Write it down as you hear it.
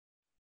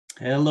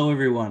Hello,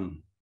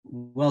 everyone.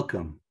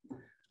 Welcome.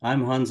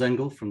 I'm Hans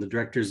Engel from the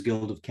Directors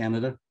Guild of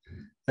Canada.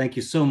 Thank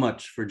you so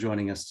much for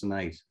joining us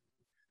tonight.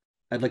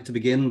 I'd like to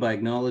begin by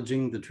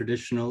acknowledging the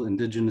traditional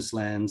Indigenous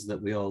lands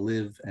that we all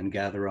live and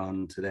gather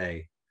on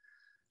today.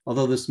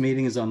 Although this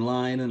meeting is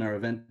online and our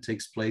event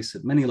takes place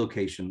at many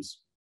locations,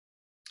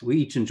 we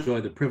each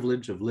enjoy the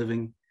privilege of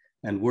living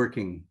and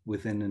working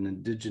within an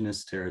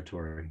Indigenous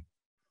territory.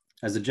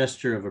 As a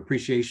gesture of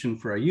appreciation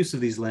for our use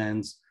of these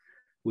lands,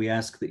 we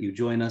ask that you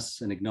join us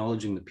in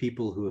acknowledging the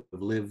people who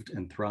have lived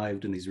and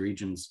thrived in these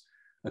regions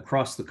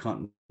across the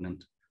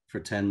continent for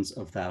tens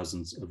of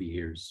thousands of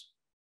years.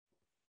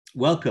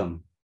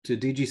 Welcome to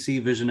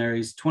DGC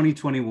Visionaries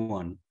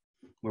 2021,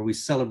 where we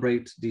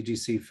celebrate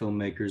DGC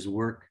filmmakers'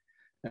 work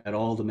at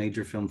all the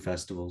major film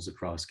festivals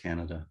across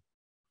Canada.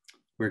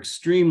 We're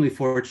extremely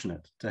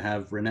fortunate to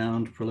have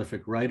renowned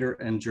prolific writer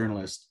and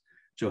journalist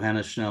Johanna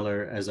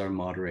Schneller as our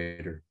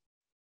moderator.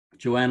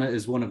 Johanna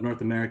is one of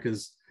North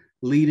America's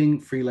leading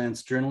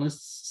freelance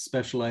journalists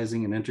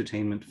specializing in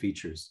entertainment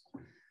features.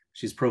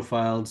 She's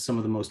profiled some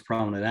of the most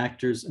prominent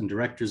actors and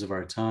directors of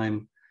our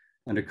time,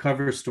 and her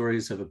cover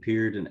stories have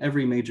appeared in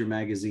every major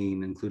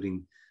magazine,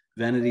 including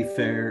Vanity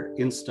Fair,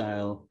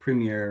 InStyle,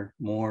 Premiere,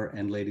 More,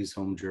 and Ladies'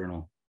 Home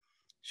Journal.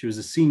 She was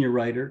a senior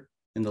writer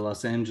in the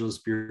Los Angeles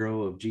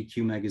bureau of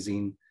GQ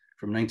magazine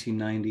from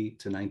 1990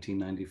 to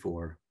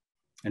 1994,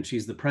 and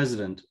she's the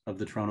president of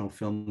the Toronto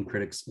Film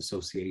Critics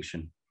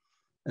Association.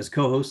 As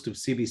co-host of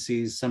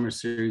CBC's summer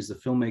series, The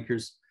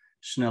Filmmakers,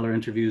 Schneller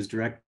interviews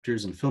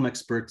directors and film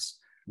experts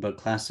about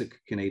classic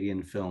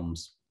Canadian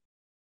films.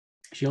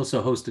 She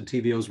also hosted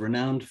TVO's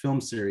renowned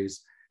film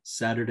series,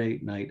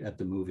 Saturday Night at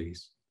the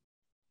Movies.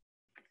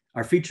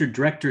 Our featured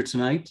director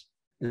tonight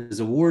is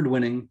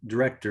award-winning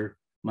director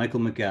Michael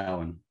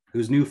McGowan,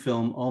 whose new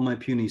film, All My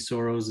Puny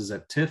Sorrows, is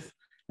at TIFF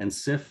and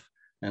SIFF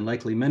and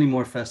likely many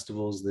more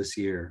festivals this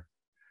year.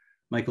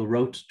 Michael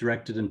wrote,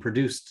 directed, and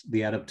produced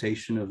the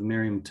adaptation of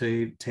Miriam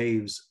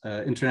Toews'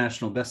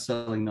 international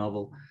best-selling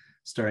novel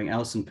starring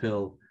Alison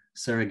Pill,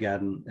 Sarah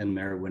Gadon, and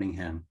Mara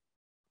Winningham.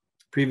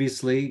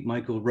 Previously,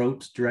 Michael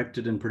wrote,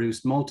 directed, and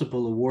produced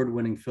multiple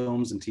award-winning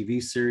films and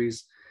TV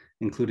series,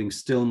 including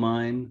Still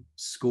Mine,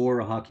 Score,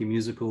 a hockey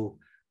musical,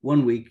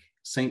 1 Week,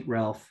 St.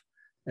 Ralph,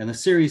 and the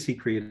series he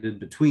created,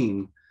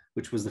 Between,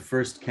 which was the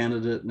first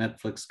Canada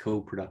Netflix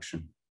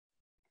co-production.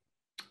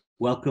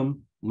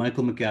 Welcome,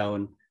 Michael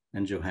McGowan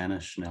and Johanna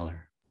Schneller.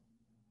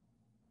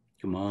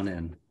 Come on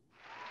in.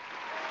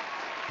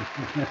 I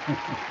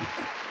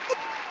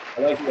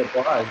like the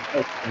applause.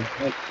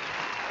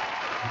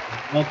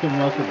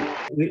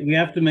 Welcome. We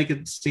have to make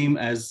it seem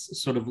as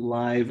sort of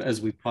live as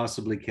we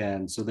possibly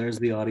can. So there's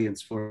the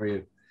audience for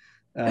you.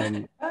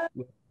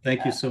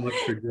 Thank you so much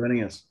for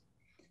joining us.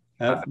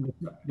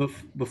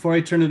 Before I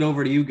turn it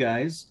over to you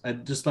guys,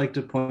 I'd just like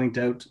to point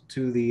out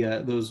to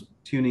those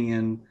tuning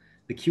in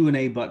the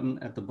Q&A button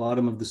at the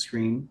bottom of the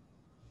screen.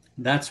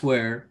 That's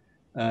where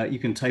you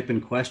can type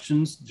in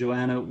questions.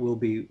 Johanna will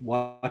be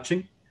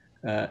watching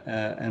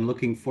and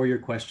looking for your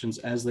questions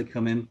as they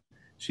come in.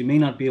 She may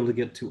not be able to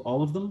get to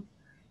all of them,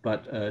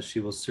 but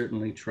she will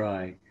certainly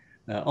try.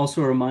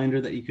 Also a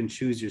reminder that you can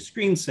choose your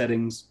screen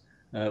settings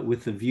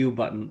with the view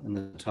button in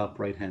the top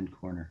right-hand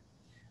corner.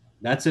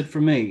 That's it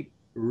for me.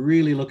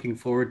 Really looking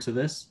forward to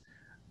this.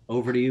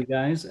 Over to you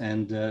guys,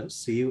 and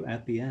see you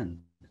at the end.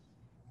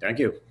 Thank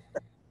you.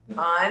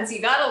 Hans,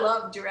 you gotta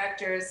love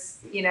directors,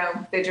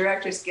 the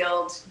Directors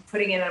Guild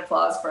putting in an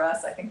applause for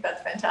us. I think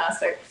that's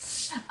fantastic.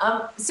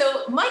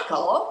 So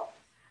Michael,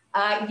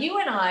 you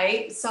and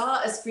I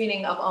saw a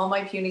screening of All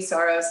My Puny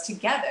Sorrows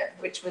together,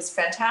 which was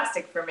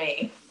fantastic for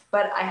me.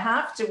 But I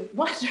have to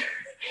wonder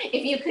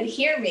if you could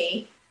hear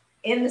me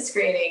in the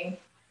screening,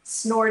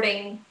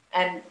 snorting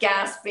and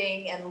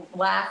gasping and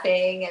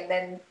laughing and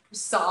then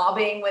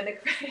sobbing when the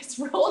credits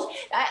rolled.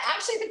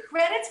 Actually, the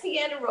credits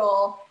began to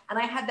roll, and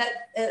I had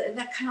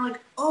that kind of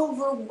like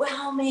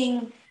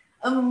overwhelming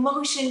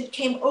emotion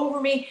came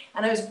over me,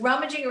 and I was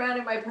rummaging around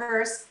in my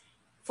purse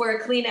for a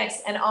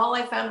Kleenex, and all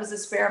I found was a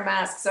spare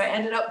mask. So I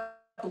ended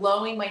up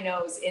blowing my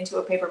nose into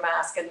a paper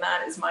mask, and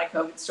that is my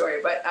COVID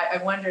story. But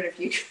I wondered if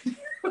you could,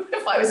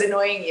 if I was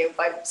annoying you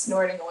by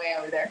snorting away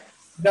over there.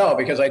 No,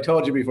 because I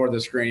told you before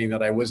the screening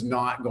that I was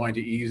not going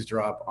to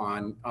eavesdrop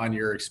on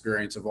your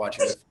experience of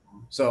watching the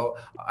film. So,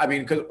 I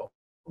mean, because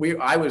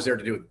I was there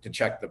to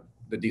check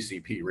the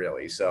DCP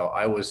really. So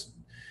I was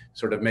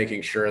sort of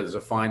making sure there's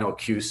a final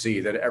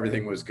QC that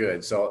everything was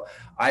good. So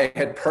I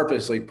had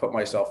purposely put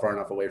myself far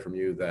enough away from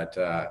you that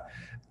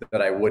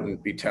that I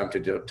wouldn't be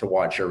tempted to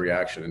watch your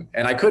reaction.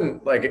 And I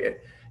couldn't,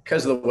 like,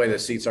 because of the way the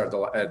seats are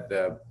at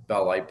the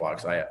Bell Light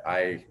Box,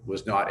 I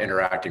was not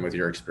interacting with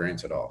your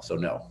experience at all. So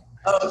no.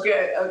 Oh,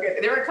 good. Oh, good.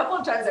 There were a couple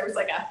of times there was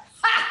like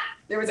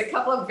there was a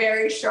couple of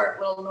very sharp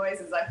little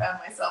noises I found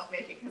myself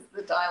making because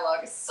the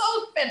dialogue is so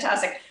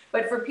fantastic.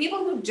 But for people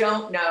who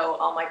don't know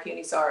All My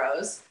Puny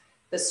Sorrows,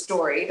 the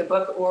story, the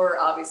book, or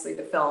obviously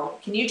the film,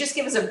 can you just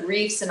give us a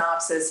brief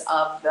synopsis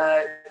of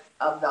the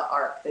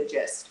arc, the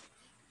gist?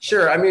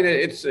 Sure. I mean,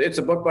 it's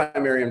a book by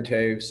Miriam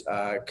Toews.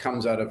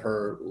 Comes out of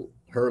her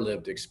her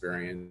lived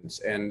experience.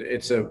 And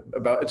it's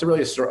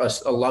really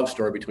a love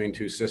story between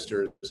two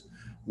sisters,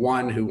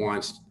 one who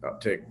wants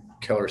to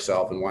kill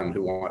herself and one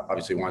who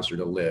obviously wants her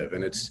to live.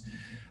 And it's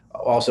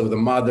also the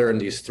mother and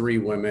these three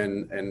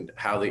women and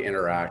how they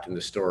interact in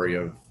the story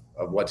of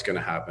what's going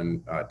to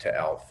happen to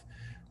Elf,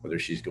 whether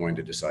she's going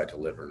to decide to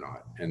live or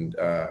not. And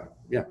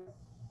yeah.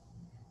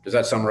 Does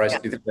that summarize? Do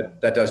you think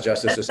that does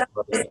justice?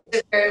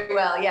 Very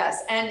well,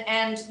 yes.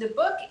 And the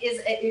book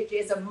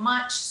is a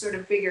much sort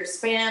of bigger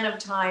span of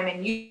time,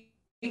 and you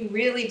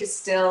really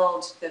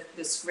distilled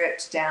the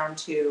script down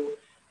to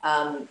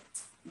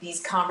these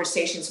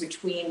conversations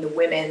between the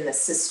women, the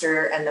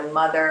sister and the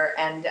mother.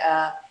 And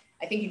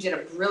I think you did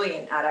a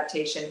brilliant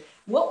adaptation.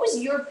 What was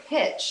your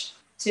pitch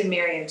to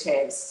Miriam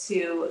Toews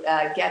to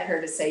get her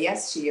to say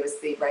yes to you as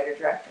the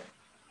writer-director?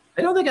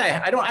 I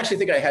don't actually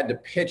think I had to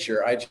pitch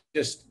her. I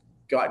just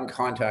got in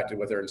contact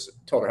with her and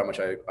told her how much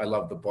I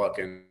loved the book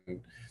and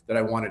that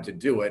I wanted to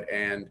do it.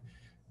 And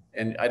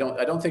I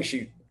don't think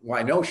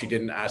I know she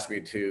didn't ask me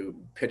to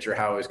pitch her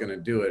how I was going to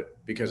do it,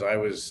 because I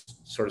was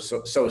sort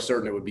of so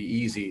certain it would be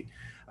easy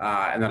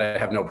and that I'd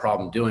have no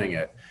problem doing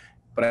it.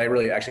 But I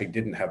really actually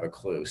didn't have a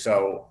clue.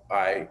 So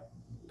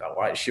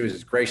she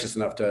was gracious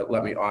enough to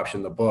let me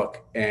option the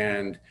book.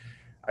 And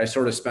I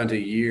sort of spent a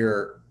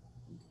year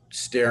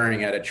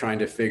staring at it, trying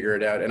to figure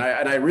it out. And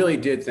I really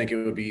did think it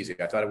would be easy.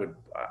 I thought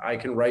I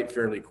can write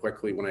fairly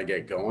quickly when I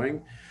get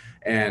going.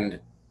 And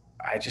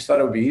I just thought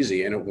it would be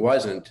easy, and it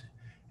wasn't.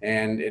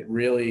 And it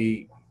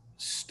really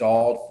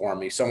stalled for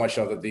me, so much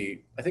so that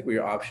I think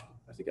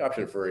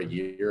optioned for a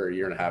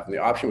year and a half, and the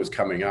option was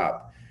coming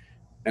up.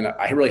 And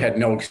I really had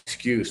no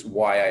excuse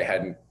why I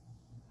hadn't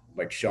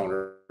shown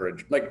her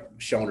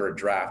a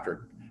draft,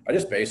 or I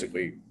just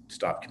basically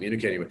stopped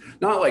communicating with her.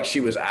 Not like she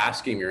was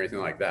asking me or anything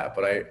like that,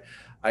 but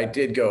I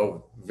did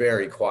go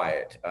very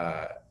quiet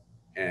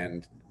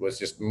and was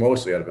just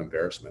mostly out of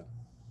embarrassment.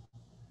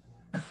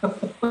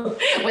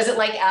 Was it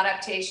like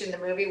Adaptation, the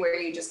movie, where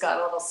you just got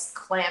a little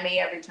clammy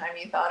every time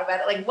you thought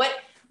about it? Like,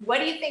 what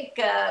do you think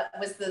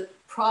was the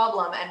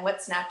problem, and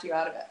what snapped you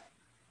out of it?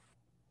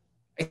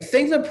 I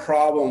think the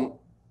problem,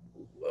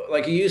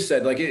 like you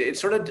said, it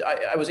sort of,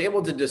 I was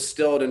able to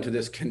distill it into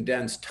this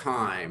condensed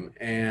time.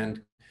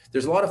 And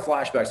there's a lot of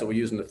flashbacks that we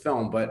use in the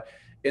film, but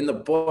in the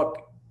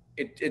book,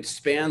 it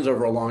spans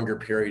over a longer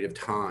period of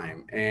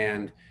time.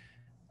 And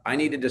I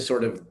needed to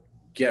sort of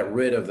get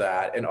rid of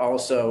that. And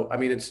also, I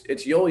mean, it's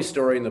Yoli's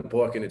story in the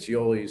book, and it's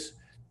Yoli's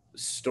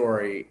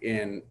story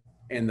in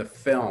the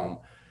film.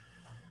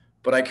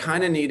 But I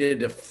kind of needed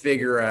to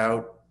figure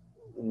out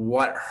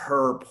what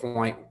her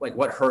point,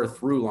 what her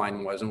through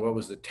line was, and what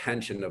was the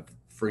tension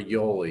for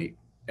Yoli.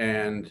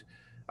 And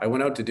I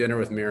went out to dinner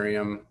with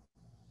Miriam,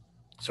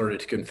 sort of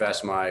to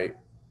confess my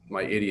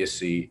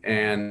idiocy.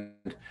 And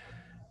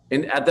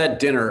at that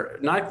dinner,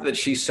 not that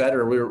she said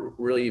or we were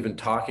really even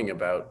talking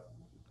about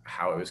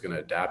how I was going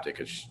to adapt it,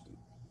 because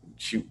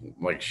she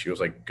was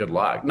like, good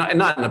luck. Not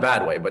in a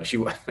bad way, but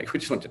we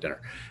just went to dinner.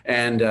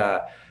 And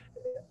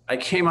I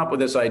came up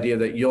with this idea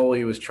that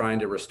Yoli was trying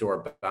to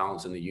restore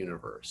balance in the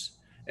universe.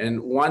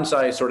 And once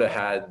I sort of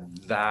had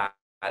that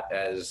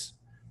as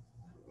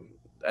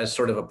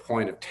sort of a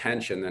point of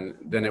tension,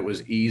 then it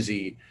was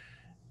easy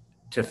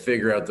to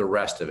figure out the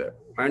rest of it.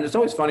 And it's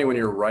always funny when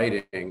you're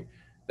writing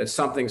that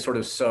something sort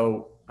of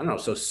so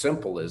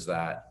simple as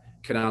that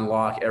can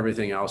unlock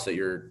everything else that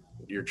you're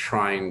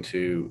trying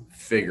to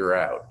figure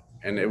out.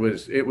 And it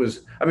was,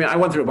 I mean, I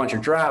went through a bunch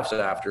of drafts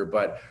after,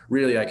 but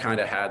really I kind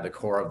of had the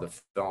core of the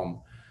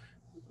film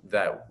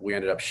that we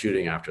ended up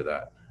shooting after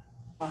that.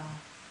 Wow.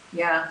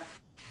 Yeah.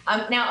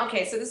 Now,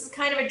 okay, so this is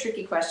kind of a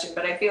tricky question,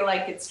 but I feel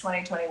like it's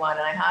 2021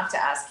 and I have to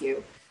ask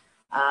you.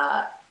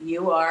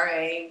 You are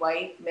a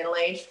white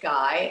middle-aged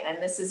guy,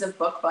 and this is a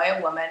book by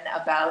a woman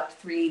about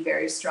three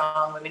very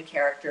strong women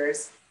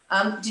characters.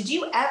 Did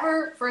you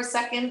ever, for a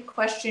second,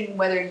 question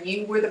whether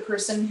you were the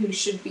person who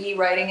should be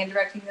writing and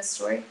directing this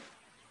story?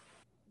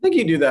 I think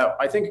you do that.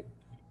 I think,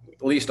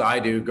 at least I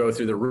do, go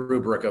through the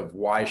rubric of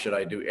why should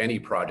I do any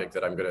project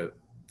that I'm going to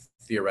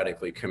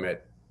theoretically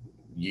commit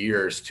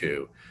years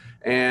to.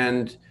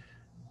 And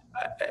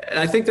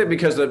I think that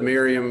because that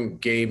Miriam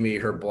gave me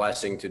her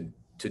blessing to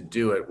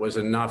do it was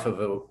enough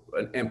of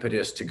an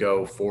impetus to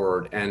go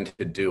forward and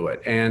to do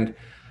it. And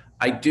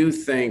I do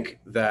think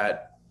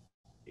that,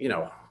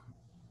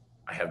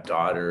 I have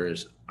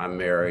daughters, I'm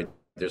married,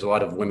 there's a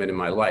lot of women in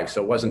my life.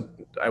 So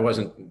I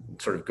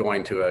wasn't sort of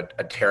going to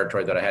a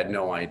territory that I had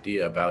no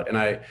idea about. And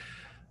I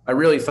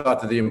really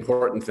thought that the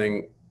important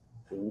thing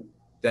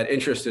that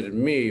interested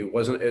me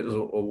wasn't it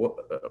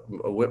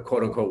was a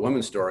quote unquote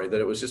women's story,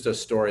 that it was just a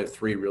story of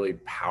three really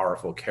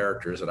powerful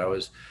characters that I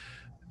was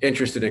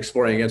interested in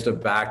exploring against a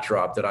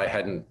backdrop that I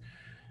hadn't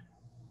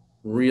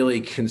really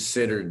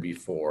considered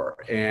before.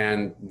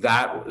 And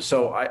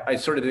so I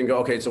sort of didn't go,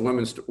 okay, it's a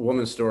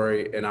woman's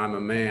story and I'm a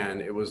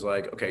man. It was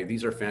like, okay,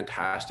 these are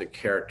fantastic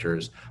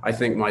characters. I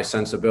think my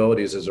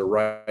sensibilities as a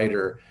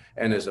writer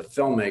and as a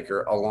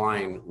filmmaker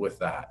align with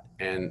that.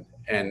 And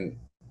then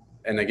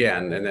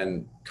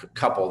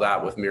couple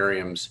that with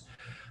Miriam's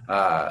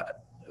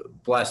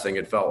blessing.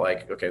 It felt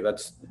like, okay,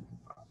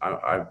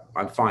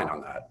 I'm fine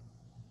on that.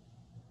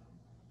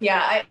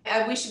 Yeah,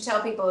 we should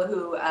tell people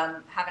who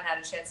haven't had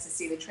a chance to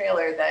see the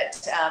trailer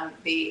that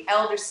the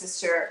elder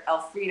sister,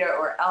 Elfrida,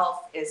 or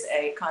Elf, is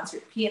a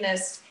concert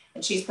pianist,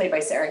 and she's played by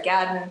Sarah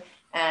Gadon,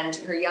 and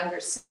her younger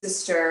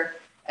sister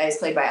is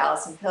played by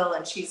Alison Pill,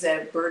 and she's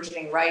a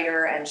burgeoning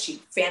writer, and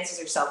she fancies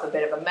herself a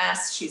bit of a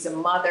mess. She's a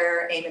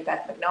mother. Amy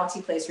Beth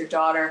McNulty plays her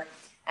daughter,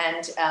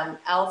 and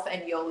Elf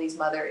and Yoli's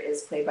mother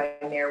is played by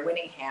Mare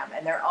Winningham,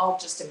 and they're all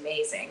just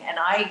amazing. And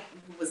I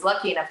was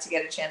lucky enough to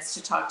get a chance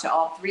to talk to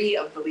all three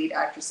of the lead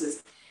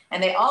actresses,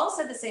 and they all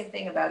said the same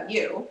thing about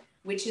you,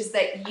 which is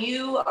that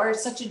you are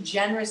such a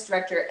generous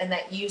director, and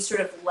that you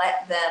sort of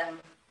let them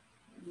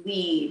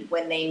lead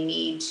when they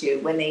need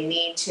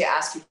to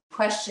ask you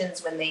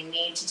questions, when they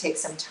need to take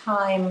some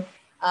time.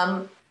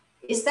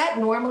 Is that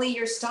normally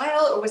your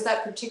style, or was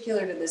that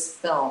particular to this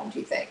film, do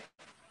you think?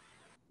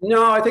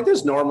 No, I think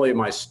that's normally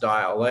my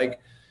style. Like,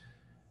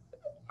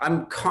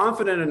 I'm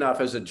confident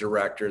enough as a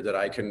director that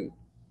I can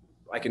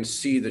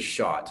see the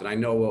shots and I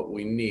know what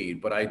we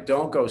need, but I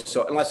don't go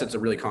so, unless it's a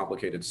really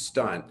complicated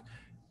stunt,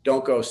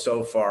 don't go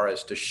so far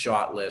as to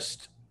shot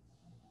list,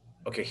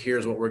 okay,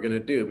 here's what we're going to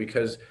do.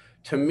 Because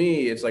to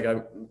me, it's like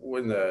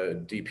when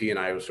the DP and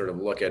I would sort of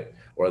look at,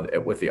 or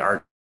with the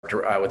art,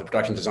 with the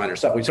production designer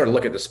stuff, we sort of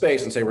look at the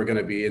space and say, we're going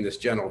to be in this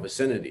general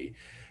vicinity.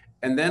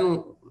 And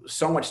then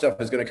so much stuff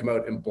is going to come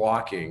out in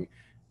blocking,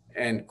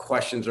 and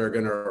questions are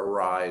going to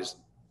arise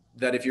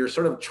that if you're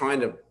sort of trying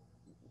to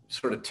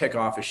sort of tick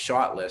off a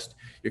shot list,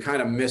 you're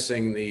kind of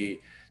missing the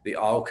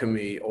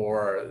alchemy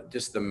or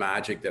just the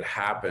magic that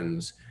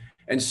happens.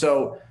 And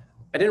so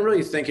I didn't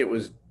really think it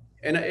was,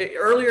 and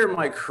earlier in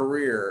my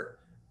career,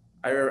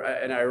 I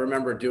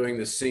remember doing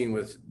this scene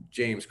with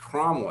James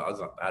Cromwell.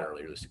 It's not that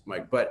earlier,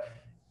 Mike, but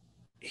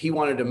he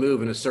wanted to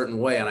move in a certain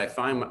way. And I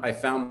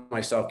found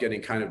myself getting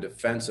kind of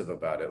defensive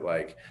about it.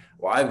 Like,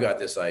 well, I've got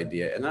this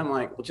idea. And I'm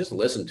like, well, just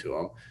listen to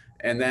him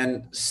and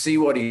then see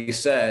what he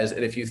says.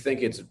 And if you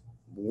think it's a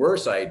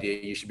worse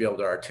idea, you should be able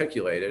to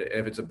articulate it.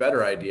 And if it's a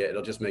better idea,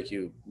 it'll just make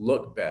you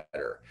look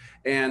better.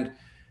 And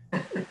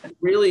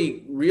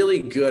really, really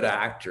good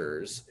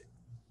actors.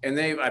 And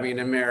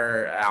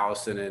Mare,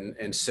 Allison,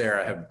 and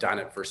Sarah have done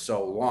it for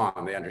so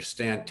long. They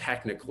understand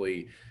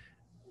technically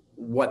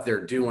what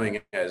they're doing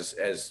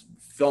as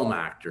film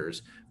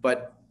actors,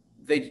 but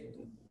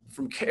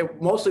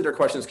mostly their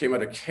questions came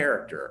out of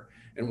character,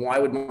 and why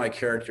would my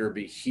character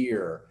be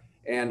here?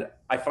 And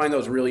I find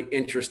those really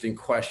interesting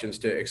questions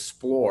to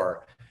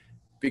explore,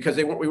 because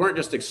we weren't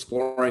just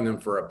exploring them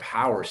for a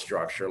power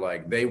structure.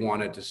 Like, they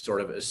wanted to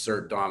sort of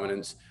assert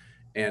dominance,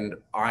 and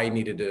I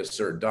needed to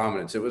assert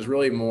dominance. It was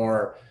really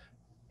more,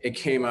 it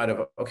came out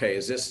of, okay,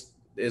 does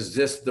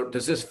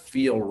this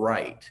feel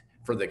right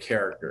for the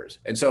characters?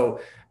 And so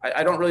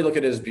I don't really look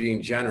at it as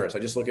being generous. I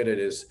just look at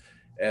it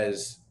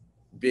as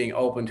being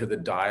open to the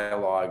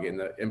dialogue and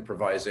the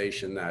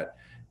improvisation that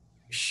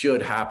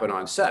should happen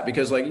on set.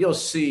 Because, like, you'll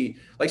see,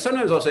 like,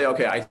 sometimes I'll say,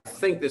 okay, I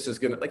think this is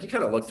gonna, like, you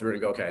kind of look through it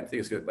and go, okay, I think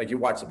it's good. Like, you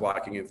watch the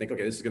blocking and think,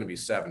 okay, this is gonna be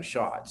 7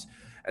 shots.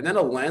 And then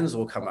a lens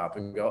will come up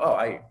and go,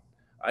 oh,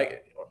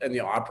 and the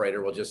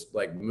operator will just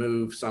like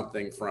move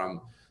something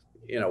from,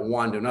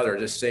 one to another,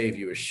 just save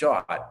you a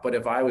shot. But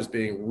if I was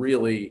being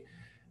really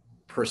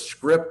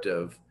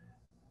prescriptive,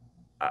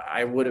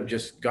 I would have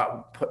just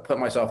put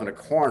myself in a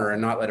corner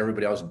and not let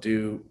everybody else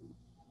do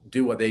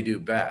what they do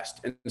best.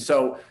 And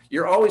so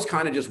you're always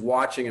kind of just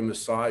watching and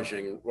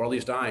massaging, or at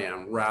least I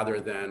am, rather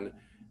than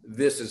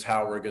this is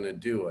how we're going to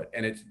do it.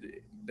 And it's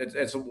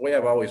the way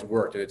I've always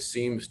worked, and it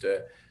seems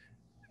to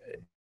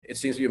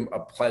be a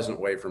pleasant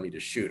way for me to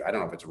shoot. I don't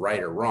know if it's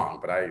right or wrong,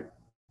 but I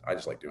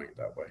just like doing it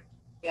that way.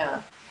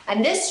 Yeah.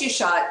 And this you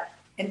shot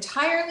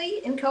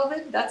entirely in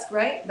COVID. That's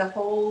right. The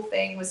whole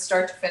thing was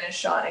start to finish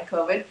shot in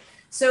COVID.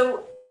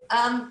 So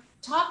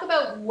talk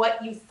about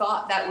what you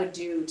thought that would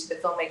do to the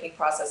filmmaking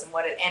process and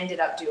what it ended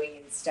up doing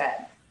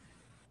instead.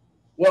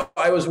 Well,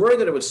 I was worried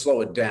that it would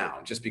slow it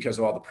down just because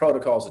of all the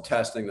protocols, the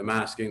testing, the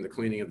masking, the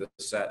cleaning of the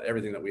set,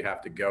 everything that we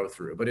have to go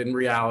through. But in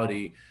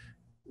reality,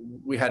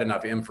 we had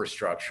enough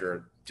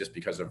infrastructure just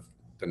because of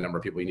the number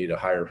of people we need to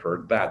hire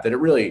for that it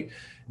really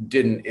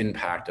didn't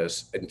impact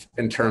us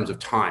in terms of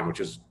time, which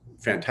is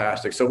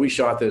fantastic. So we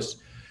shot this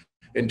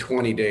in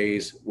 20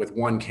 days with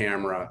 1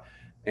 camera.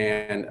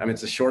 And I mean,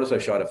 it's the shortest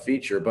I've shot a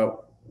feature,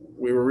 but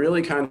we were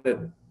really kind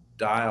of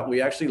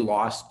we actually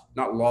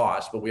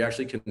we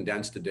actually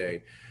condensed the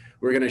day.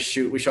 We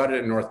shot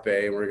it in North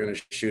Bay, and we were going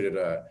to shoot it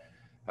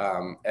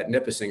at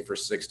Nipissing for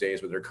 6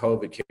 days, where their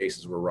COVID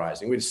cases were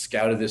rising. We just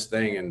scouted this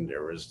thing, and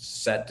there was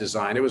set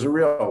design. It was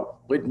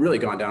we'd really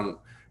gone down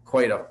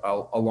quite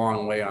a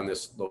long way on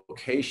this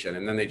location.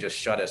 And then they just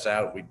shut us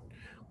out.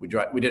 We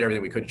did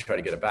everything we could to try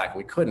to get it back, and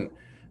we couldn't.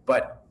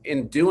 But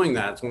in doing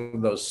that, it's one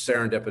of those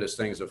serendipitous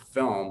things of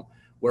film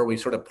where we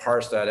sort of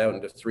parse that out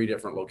into 3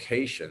 different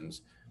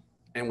locations,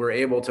 and we're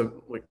able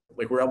to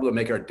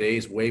make our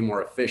days way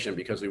more efficient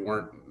because we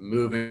weren't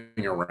moving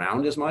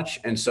around as much.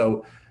 And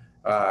so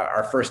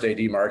our first AD,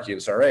 Marky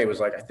and Sarah, was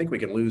like, I think we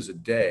can lose a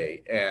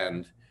day.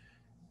 And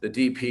the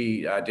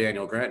DP,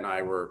 Daniel Grant, and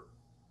I were,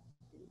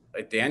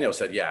 like Daniel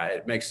said, yeah,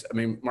 it makes, I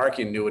mean,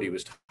 Marky knew what he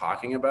was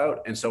talking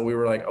about. And so we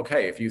were like,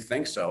 okay, if you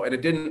think so. And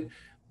it didn't,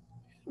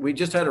 we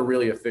just had a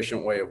really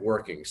efficient way of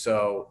working.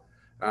 So,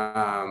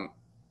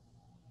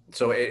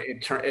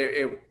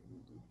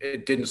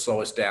 it didn't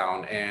slow us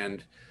down.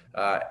 And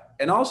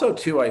also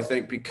too, I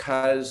think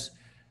because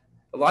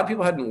a lot of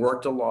people hadn't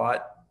worked a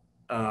lot,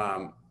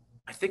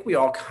 I think we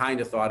all kind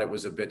of thought it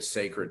was a bit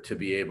sacred to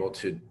be able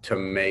to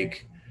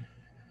make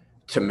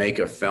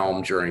a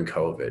film during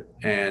COVID.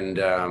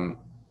 And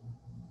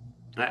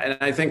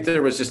I think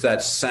there was just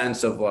that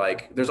sense of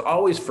like, there's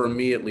always, for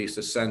me at least,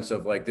 a sense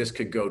of like, this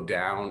could go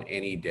down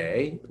any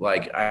day.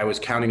 Like I was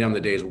counting down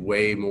the days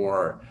way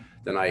more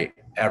than I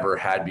ever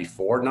had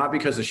before, not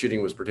because the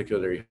shooting was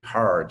particularly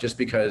hard, just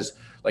because,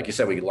 like you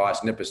said, we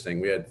lost Nipissing.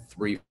 We had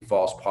 3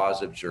 false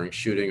positives during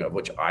shooting, of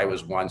which I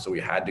was one. So we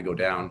had to go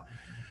down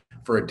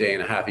for a day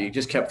and a half. You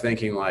just kept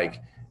thinking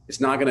like, it's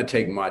not going to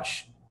take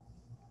much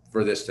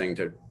for this thing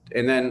to,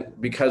 and then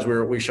because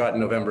we shot in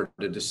November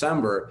to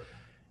December,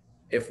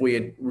 if we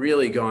had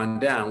really gone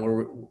down,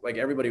 where like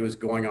everybody was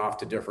going off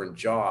to different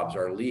jobs,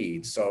 our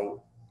leads.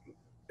 So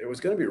it was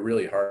going to be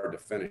really hard to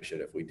finish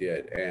it if we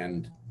did.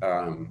 And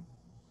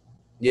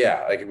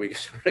yeah, like we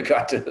sort of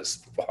got to the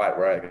spot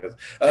where I goes,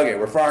 okay,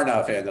 we're far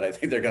enough in that I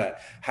think they're going to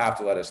have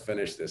to let us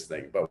finish this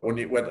thing. But when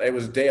it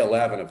was day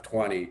 11 of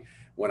 20,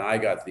 when I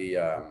got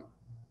the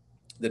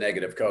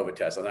negative COVID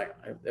test, and I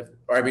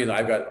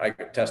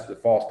tested the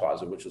false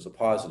positive, which was a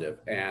positive,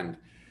 and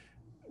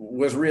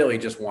was really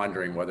just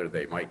wondering whether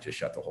they might just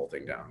shut the whole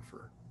thing down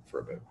for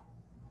a bit.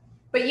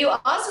 But you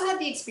also had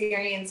the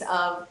experience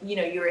of,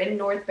 you're in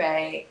North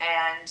Bay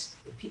and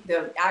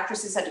the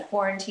actresses had to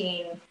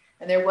quarantine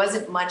and there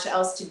wasn't much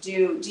else to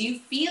do. Do you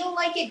feel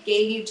like it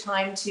gave you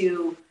time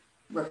to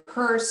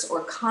rehearse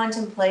or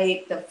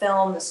contemplate the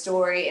film, the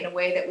story, in a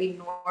way that we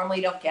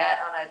normally don't get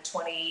on a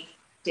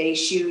 20-day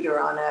shoot or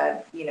on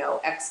a,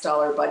 X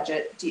dollar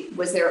budget?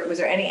 Was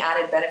there any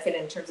added benefit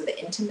in terms of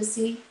the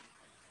intimacy?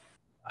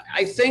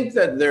 I think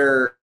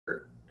that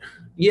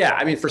yeah,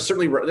 I mean,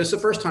 certainly, this is the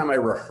first time I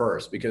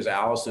rehearsed because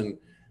Allison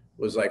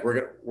was like,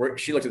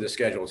 she looked at the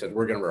schedule and said,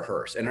 we're going to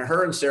rehearse. And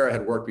her and Sarah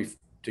had worked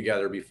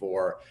together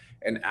before.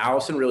 And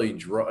Allison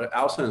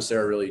and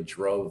Sarah really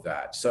drove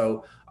that.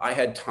 So I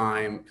had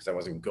time, because I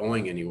wasn't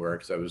going anywhere,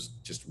 because I was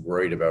just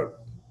worried about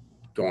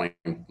going,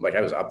 like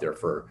I was up there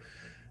for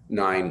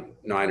 9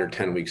 or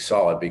 10 weeks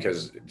solid,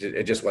 because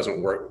it just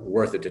wasn't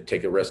worth it to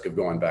take a risk of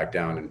going back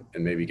down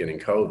and maybe getting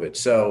COVID.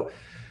 So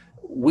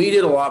we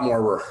did a lot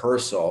more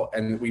rehearsal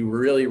and we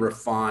really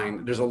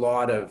refined. There's a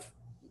lot of,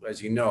 as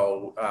you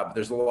know,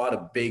 there's a lot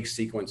of big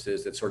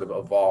sequences that sort of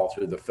evolve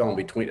through the film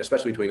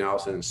especially between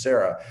Allison and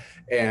Sarah.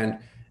 And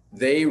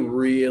they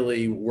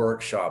really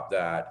workshopped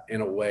that in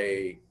a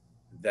way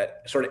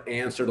that sort of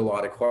answered a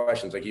lot of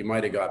questions. Like you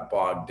might have got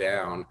bogged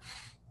down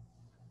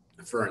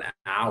for an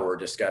hour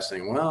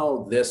discussing,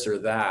 well, this or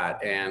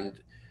that. And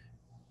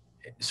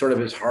sort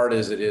of as hard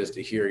as it is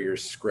to hear your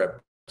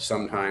script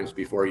sometimes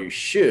before you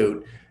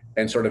shoot,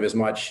 and sort of as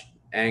much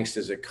angst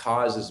as it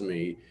causes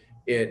me,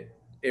 it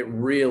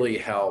really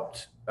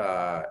helped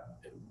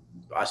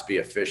us be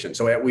efficient.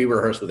 So we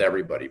rehearsed with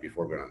everybody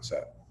before going on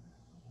set.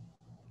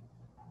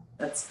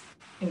 That's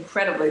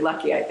incredibly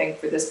lucky, I think,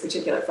 for this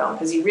particular film,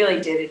 because you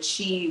really did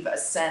achieve a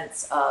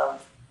sense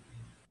of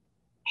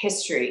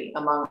history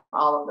among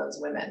all of those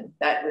women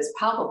that was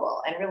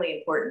palpable and really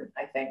important,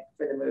 I think,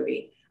 for the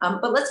movie.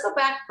 But let's go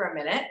back for a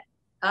minute.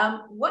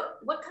 What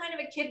kind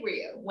of a kid were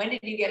you? When did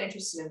you get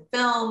interested in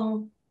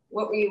film?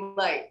 What were you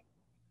like?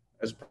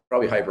 I was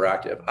probably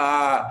hyperactive.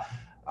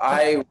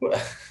 I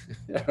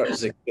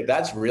was a kid.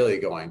 That's really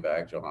going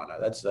back, Johanna.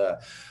 That's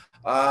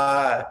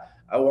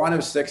one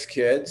of 6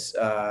 kids.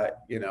 Grew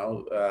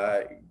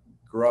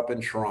up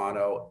in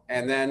Toronto,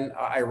 and then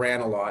I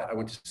ran a lot. I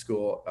went to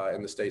school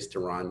in the States to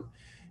run,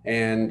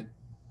 and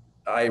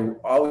I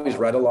always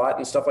read a lot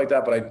and stuff like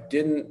that. But I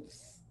didn't.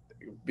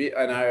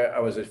 I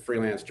was a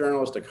freelance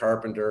journalist, a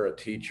carpenter, a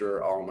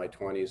teacher, all in my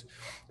 20s,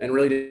 and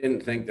really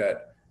didn't think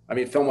that. I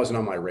mean, film wasn't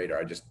on my radar.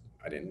 I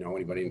didn't know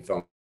anybody in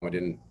film. I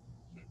didn't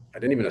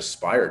even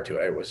aspire to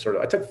it. It was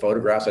I took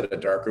photographs at a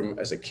darkroom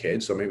as a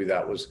kid. So maybe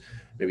that was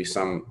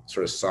some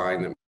sort of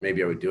sign that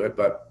maybe I would do it.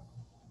 But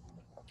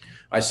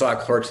I saw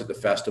Clerks at the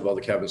festival, the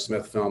Kevin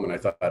Smith film, and I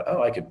thought,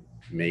 oh, I could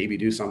maybe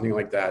do something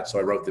like that. So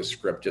I wrote this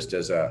script just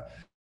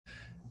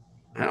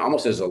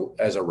almost as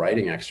a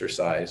writing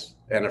exercise.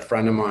 And a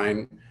friend of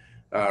mine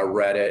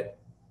read it.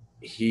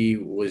 He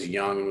was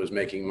young and was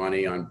making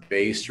money on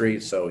Bay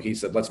Street. So he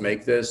said, let's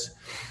make this.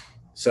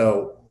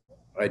 So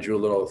I drew a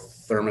little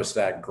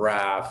thermostat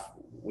graph.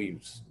 We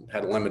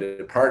had a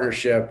limited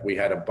partnership. We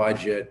had a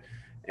budget,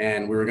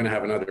 and we were going to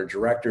have another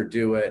director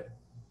do it,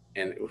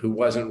 and who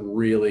wasn't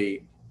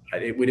really,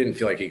 we didn't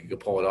feel like he could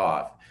pull it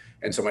off.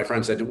 And so my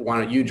friend said,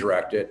 why don't you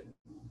direct it?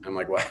 I'm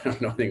like, well, I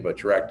don't know anything about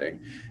directing.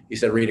 He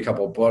said, read a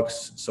couple of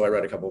books. So I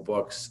read a couple of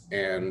books,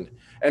 and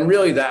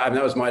really that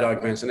was my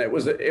dog Vince. And it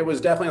was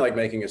definitely like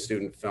making a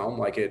student film.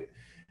 Like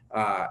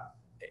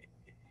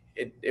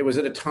it was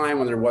at a time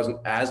when there wasn't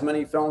as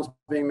many films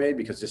being made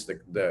because just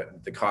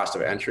the cost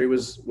of entry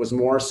was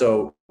more.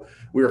 So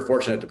we were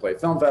fortunate to play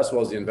film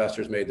festivals. The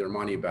investors made their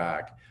money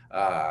back.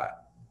 And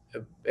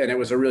it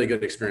was a really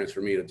good experience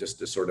for me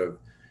to sort of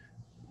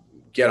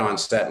get on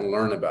set and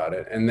learn about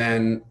it. And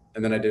then I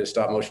did a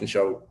stop motion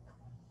show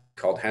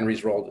called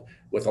Henry's World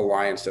with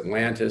Alliance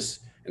Atlantis.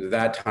 And at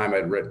that time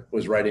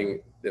was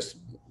writing this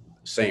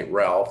St.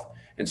 Ralph.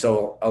 And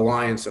so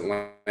Alliance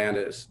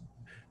Atlantis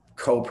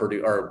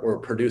were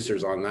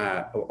producers on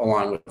that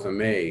along with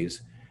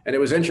Amaze. And it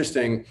was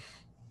interesting,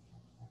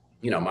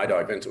 My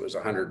Dog Vincent was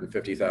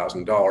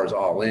 $150,000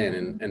 all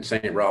in, and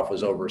St. Ralph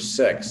was over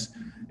 $6.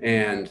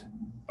 And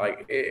I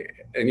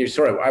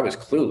was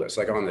clueless,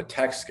 like on the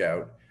Tech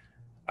Scout,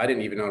 I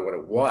didn't even know what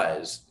it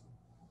was.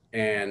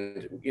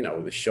 And,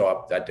 we show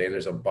up that day and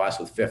there's a bus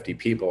with 50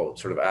 people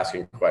sort of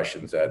asking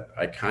questions that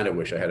I kind of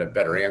wish I had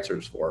better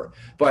answers for.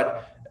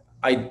 But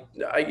the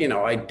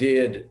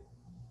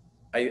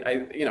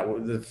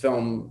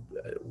film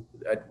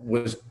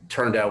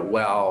turned out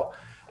well.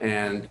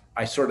 And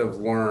I sort of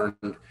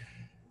learned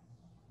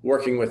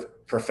working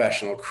with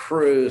professional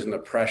crews and the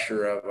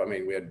pressure of,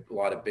 we had a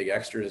lot of big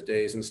extras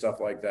days and stuff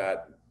like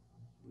that,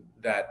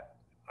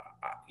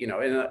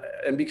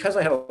 and because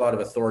I had a lot of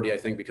authority, I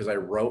think because I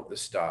wrote the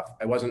stuff,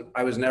 I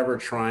was never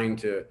trying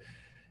to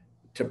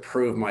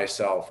prove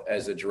myself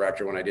as a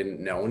director when I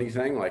didn't know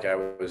anything. Like I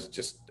was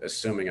just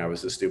assuming I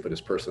was the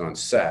stupidest person on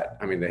set.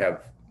 They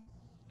have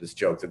this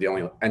joke that the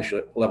only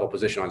entry level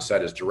position on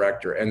set is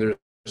director. And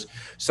there's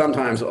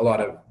sometimes a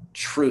lot of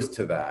truth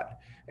to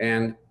that.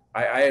 And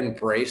I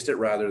embraced it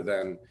rather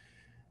than,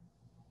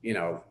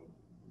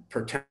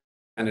 pretended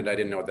I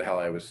didn't know what the hell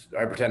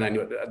I pretend I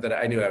knew that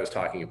I knew what I was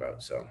talking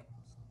about. So.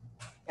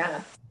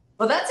 Yeah.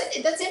 Well,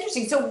 that's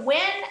interesting. So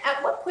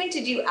at what point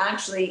did you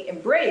actually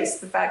embrace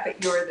the fact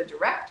that you're the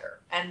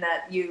director and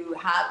that you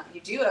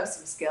do have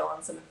some skill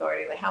and some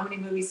authority? Like how many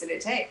movies did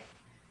it take?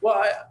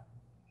 Well,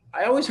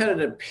 I always had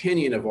an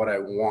opinion of what I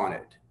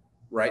wanted,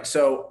 right?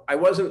 So I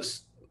was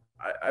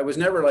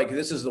never like,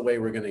 this is the way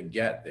we're going to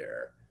get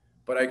there.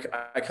 But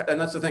and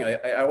that's the thing,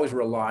 I always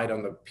relied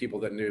on the people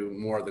that knew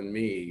more than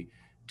me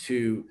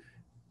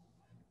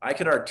I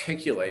could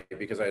articulate,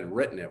 because I had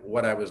written it,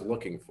 what I was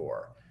looking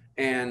for.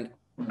 And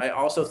I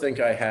also think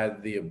I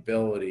had the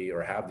ability,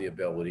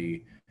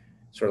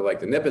 sort of like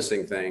the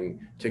Nipissing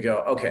thing, to go,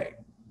 okay,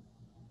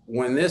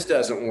 when this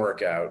doesn't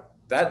work out,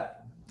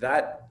 that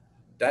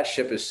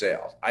ship has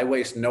sailed. I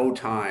waste no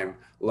time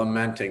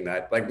lamenting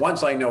that. Like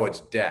once I know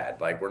it's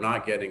dead, like we're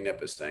not getting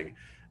Nipissing,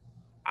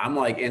 I'm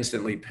like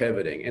instantly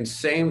pivoting. And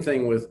same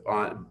thing with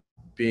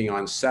being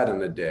on set in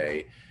the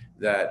day,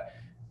 that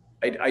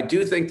I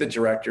do think the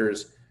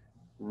directors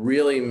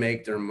really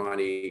make their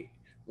money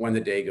when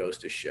the day goes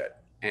to shit.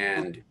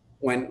 And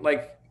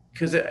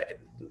because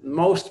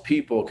most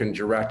people can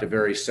direct a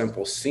very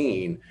simple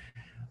scene,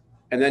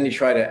 and then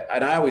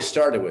and I always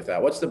started with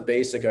that. What's the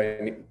basic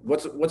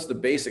what's the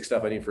basic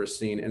stuff I need for a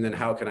scene? And then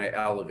how can I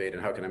elevate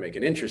and how can I make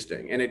it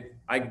interesting? And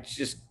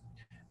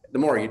the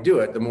more you do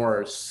it, the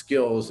more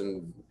skills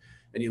and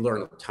you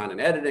learn a ton in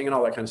editing and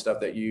all that kind of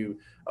stuff that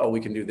we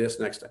can do this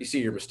next time. You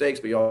see your mistakes,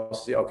 but you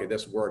also see, okay,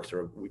 this works,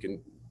 or we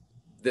can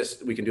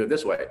do it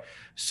this way.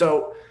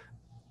 So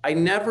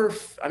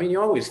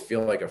you always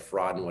feel like a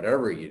fraud in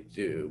whatever you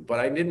do, but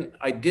I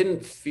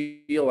didn't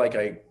feel like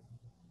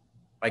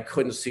I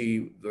couldn't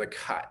see the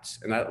cuts.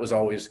 And that was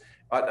always,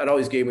 it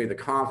always gave me the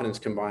confidence,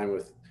 combined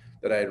with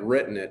that I had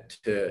written it,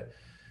 to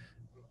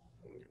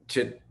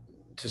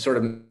sort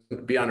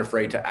of be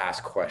unafraid to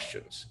ask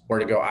questions, or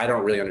to go, I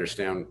don't really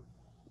understand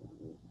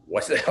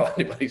what the hell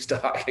anybody's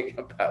talking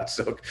about.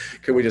 So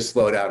can we just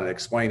slow down and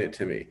explain it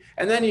to me?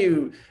 And then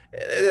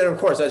of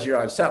course, as you're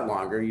on set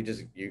longer, you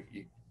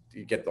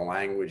get the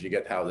language, you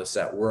get how the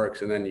set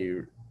works, and then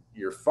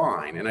you're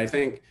fine. And I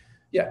think,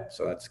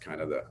 so that's kind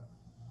of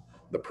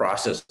the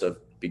process of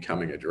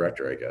becoming a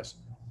director, I guess.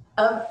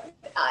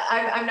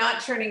 I'm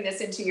not turning this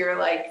into your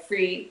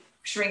free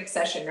shrink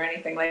session or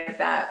anything like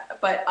that,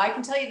 but I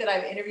can tell you that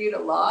I've interviewed a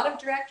lot of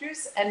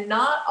directors, and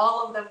not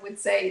all of them would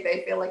say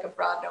they feel like a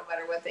fraud no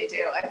matter what they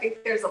do. I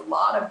think there's a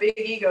lot of big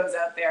egos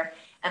out there,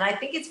 and I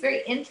think it's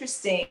very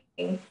interesting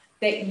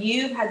that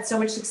you've had so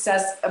much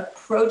success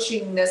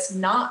approaching this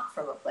not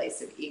from a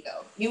place of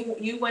ego.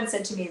 You once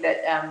said to me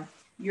that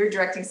your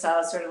directing style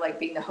is sort of like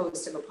being the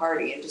host of a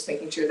party and just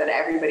making sure that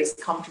everybody's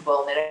comfortable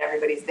and that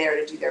everybody's there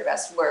to do their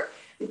best work.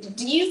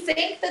 Do you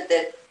think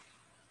that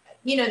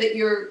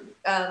your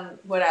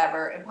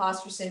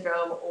imposter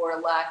syndrome or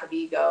lack of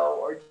ego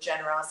or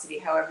generosity,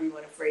 however you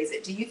want to phrase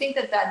it, do you think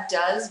that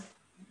does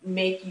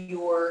make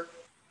your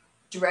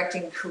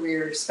directing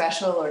career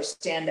special or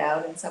stand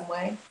out in some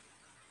way?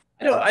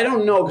 I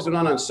don't know, because I'm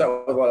not on set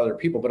with a lot of other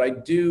people, but I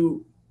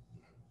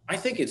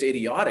think it's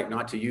idiotic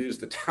not to use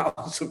the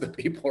talents of the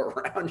people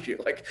around you.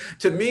 Like,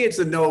 to me, it's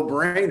a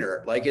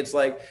no-brainer.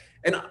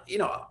 And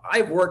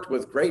I've worked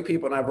with great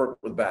people and I've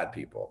worked with bad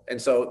people.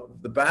 And so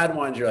the bad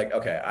ones, you're like,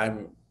 okay,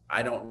 I'm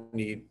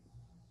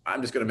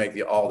just going to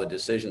make all the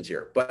decisions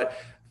here. But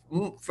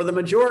for the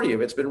majority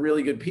of it's been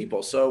really good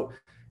people. So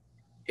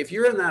if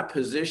you're in that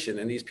position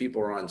and these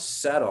people are on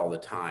set all the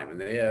time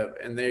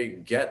and they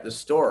get the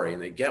story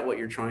and they get what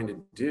you're trying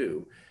to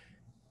do,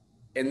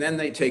 and then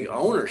they take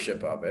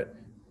ownership of it,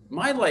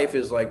 my life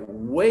is like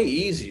way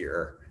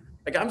easier.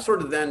 Like I'm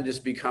sort of then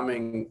just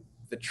becoming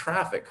the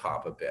traffic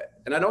cop a bit.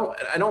 And I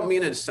don't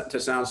mean it to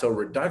sound so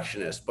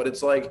reductionist, but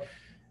it's like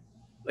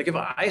if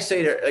I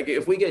say to, like,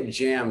 if we get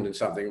jammed in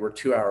something, we're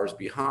 2 hours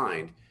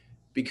behind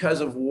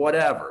because of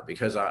whatever,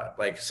 because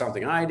like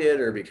something I did,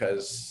 or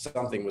because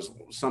something was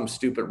some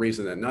stupid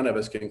reason that none of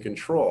us can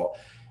control.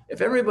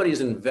 If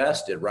everybody's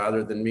invested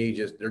rather than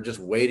they're just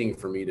waiting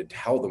for me to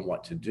tell them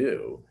what to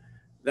do,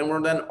 then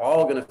we're then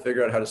all going to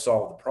figure out how to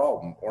solve the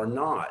problem or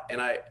not.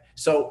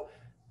 So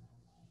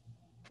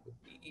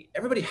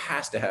everybody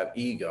has to have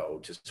ego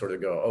to sort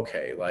of go,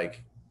 okay,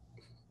 like,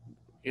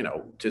 you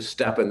know, to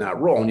step in that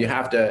role. And you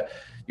have to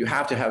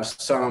have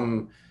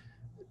some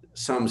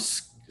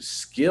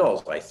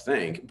skills, I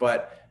think.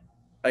 But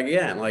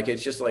again, like,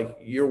 it's just like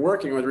you're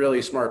working with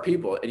really smart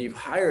people and you've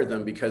hired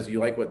them because you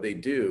like what they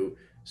do.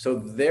 So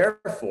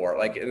therefore,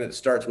 like, and it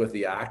starts with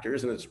the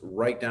actors and it's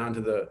right down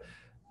to the,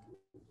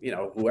 you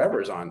know,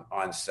 whoever's on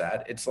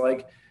set. It's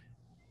like,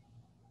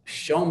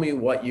 show me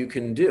what you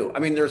can do. I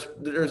mean,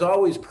 there's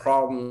always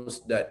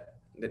problems and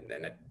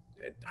it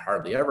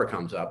hardly ever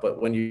comes up, but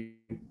when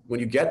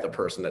you get the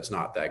person that's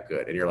not that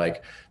good and you're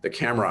like the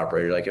camera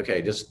operator, you're like,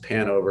 okay, just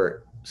pan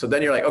over. So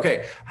then you're like,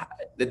 okay,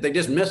 they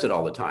just miss it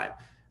all the time.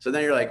 So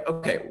then you're like,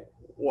 okay,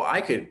 well,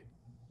 I could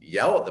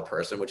yell at the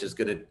person, which is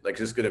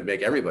just gonna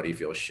make everybody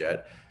feel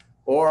shit.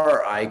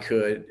 Or I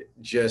could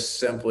just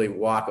simply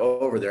walk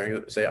over there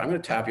and say, I'm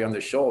going to tap you on the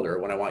shoulder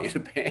when I want you to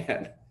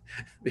pan,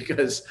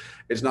 because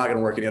it's not going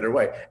to work any other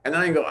way. And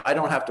then I can go, I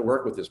don't have to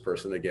work with this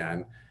person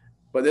again,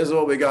 but this is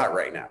what we got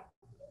right now.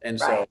 And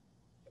so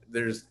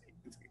there's,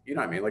 you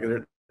know what I mean? Like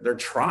they're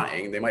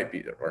trying, they might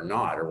be, or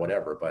not, or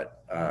whatever.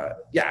 But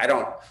yeah, I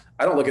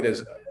don't look at it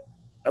as,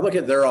 I look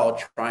at they're all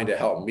trying to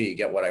help me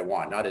get what I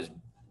want, not as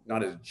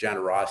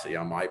generosity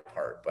on my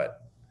part,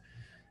 but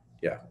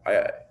yeah,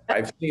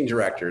 I've seen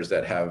directors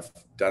that have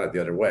done it the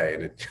other way,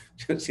 and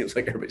it seems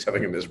like everybody's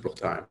having a miserable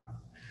time.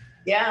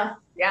 Yeah,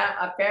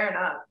 fair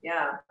enough.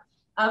 Yeah.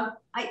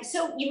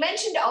 So you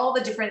mentioned all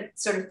the different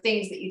sort of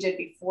things that you did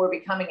before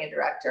becoming a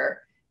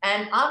director,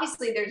 and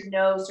obviously there's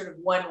no sort of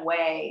one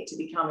way to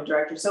become a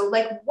director. So,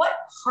 like, what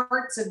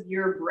parts of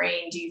your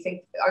brain do you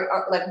think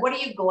are like, what are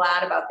you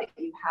glad about that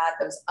you had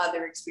those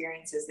other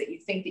experiences that you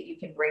think that you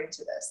can bring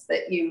to this,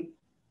 that you,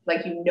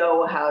 like, you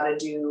know how to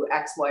do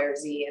X, Y, or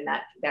Z, and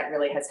that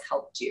really has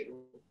helped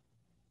you?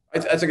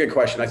 That's a good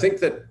question. I think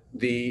that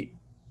the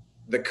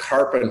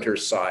carpenter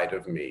side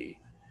of me,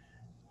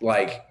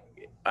 like,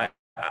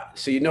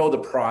 so you know the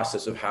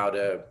process of how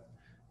to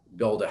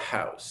build a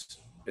house.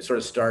 It sort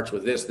of starts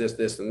with this,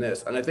 and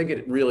this. And I think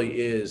it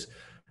really is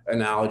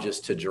analogous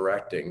to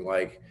directing.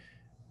 Like,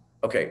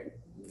 okay,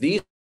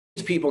 these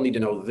people need to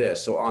know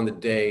this, so on the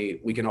day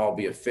we can all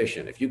be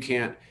efficient. If you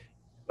can't,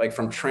 like,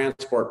 from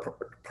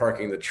transport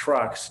parking the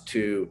trucks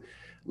to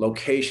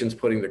locations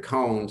putting the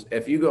cones,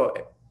 if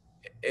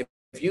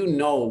you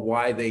know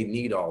why they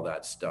need all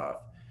that stuff,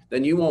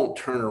 then you won't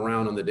turn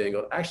around on the day and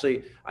go,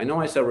 actually, I know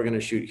I said we're going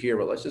to shoot here,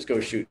 but let's just go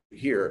shoot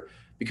here,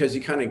 because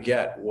you kind of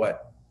get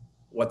what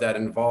that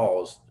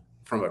involves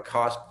from a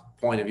cost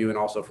point of view and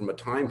also from a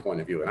time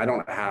point of view. And I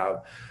don't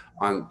have,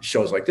 on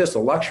shows like this, the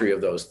luxury of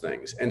those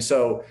things. And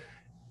so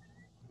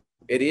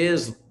it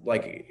is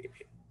like,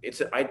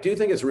 I do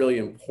think it's really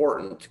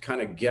important to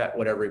kind of get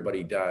what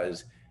everybody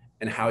does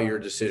and how your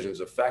decisions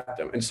affect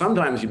them. And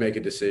sometimes you make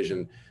a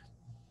decision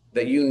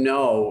that you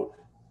know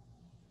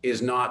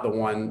is not the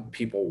one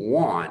people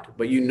want,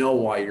 but you know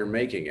why you're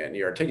making it and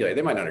you articulate.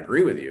 They might not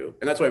agree with you.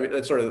 And that's why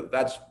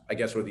that's I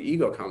guess where the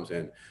ego comes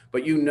in,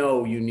 but you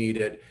know you need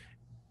it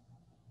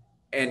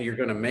and you're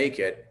going to make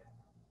it.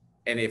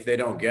 And if they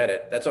don't get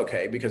it, that's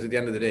okay, because at the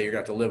end of the day, you're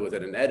going to have to live with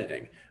it in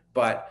editing.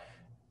 But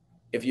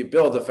if you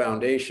build the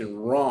foundation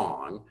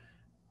wrong,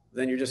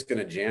 then you're just going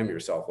to jam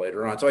yourself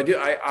later on. So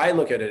I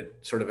look at it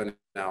sort of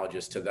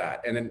analogous to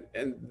that.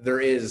 And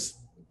there is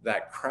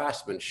that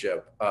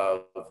craftsmanship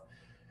of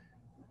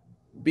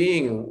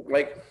being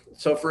like,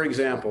 so for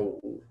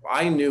example,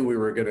 I knew we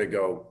were going to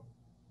go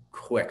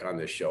quick on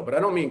this show, but I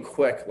don't mean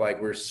quick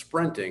like we're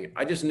sprinting.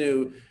 I just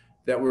knew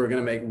that we were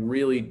going to make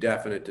really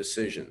definite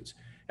decisions.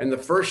 And the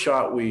first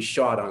shot we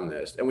shot on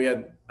this, and we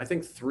had, I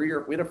think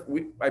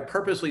I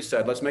purposely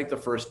said, let's make the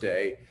first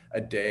day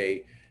a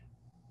day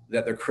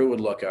that the crew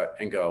would look at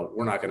and go,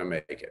 we're not going to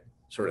make it,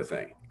 sort of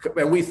thing.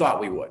 And we thought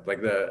we would,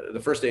 like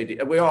the first day,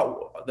 we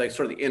all, like,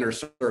 sort of the inner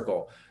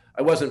circle.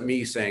 It wasn't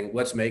me saying,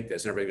 let's make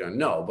this, and everybody going,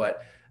 no,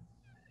 but,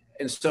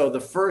 and so the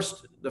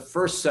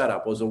first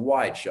setup was a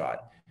wide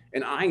shot.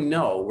 And I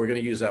know we're going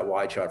to use that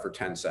wide shot for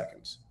 10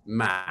 seconds,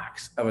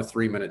 max, of a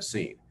 3-minute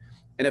scene.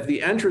 And if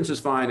the entrance is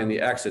fine and the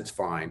exit's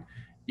fine,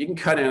 you can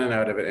cut in and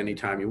out of it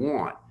anytime you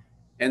want.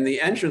 And the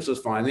entrance was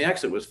fine, the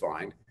exit was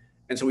fine.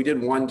 And so we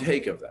did one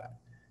take of that.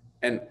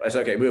 And I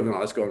said, okay, moving on,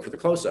 let's go in for the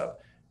close-up.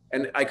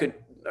 And I could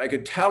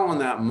could tell in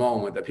that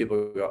moment that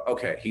people go,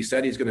 okay, he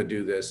said he's going to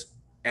do this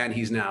and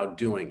he's now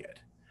doing it.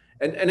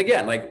 And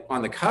again, like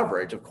on the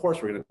coverage, of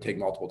course, we're going to take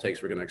multiple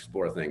takes. We're going to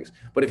explore things.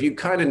 But if you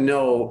kind of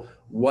know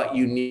what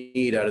you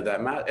need out of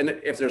that master, and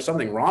if there's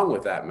something wrong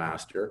with that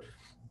master,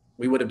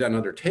 we would have done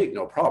another take,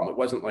 no problem. It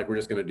wasn't like we're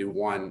just going to do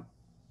one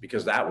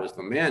because that was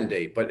the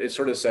mandate. But it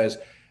sort of says,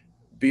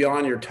 be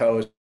on your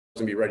toes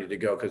and be ready to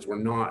go, because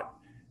we're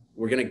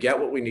going to get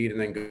what we need and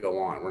then go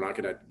on. We're not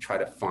going to try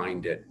to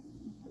find it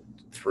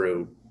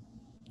through,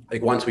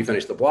 like once we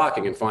finish the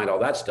blocking and find all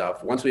that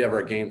stuff, once we have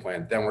our game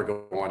plan, then we're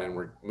going on and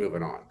we're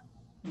moving on.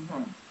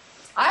 Mm-hmm.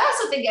 I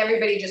also think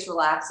everybody just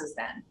relaxes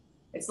then.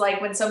 It's like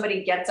when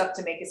somebody gets up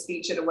to make a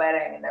speech at a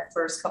wedding and their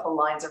first couple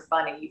lines are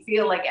funny, you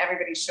feel like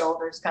everybody's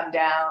shoulders come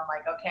down,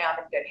 like, okay, I'm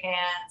in good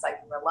hands, I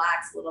can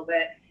relax a little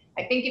bit.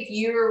 I think if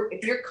you're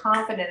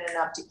confident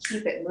enough to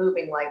keep it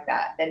moving like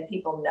that, then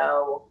people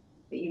know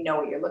that you know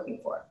what you're looking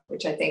for,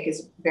 which I think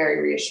is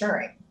very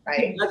reassuring,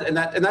 right? And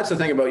that's the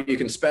thing about, you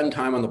can spend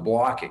time on the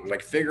blocking,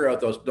 like figure out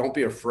those, don't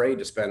be afraid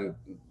to spend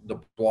the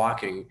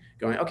blocking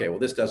going, okay, well,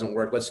 this doesn't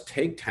work. Let's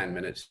take 10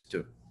 minutes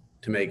to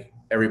make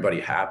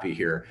everybody happy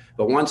here.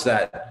 But once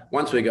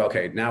we go,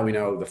 okay, now we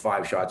know the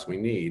 5 shots we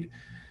need,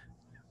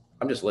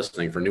 I'm just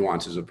listening for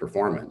nuances of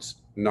performance,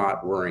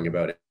 not worrying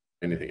about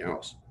anything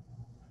else.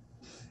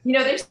 You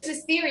know, there's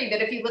this theory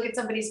that if you look at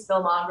somebody's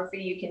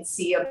filmography, you can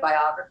see a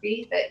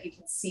biography, that you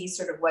can see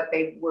sort of what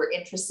they were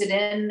interested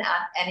in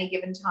at any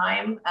given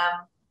time.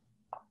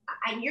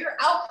 Your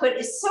output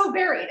is so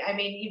varied. I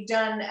mean, you've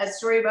done a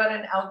story about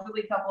an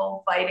elderly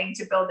couple fighting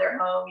to build their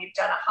home. You've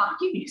done a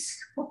hockey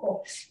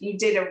musical. You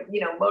did a,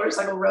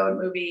 motorcycle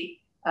road movie,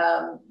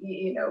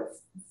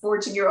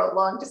 14-year-old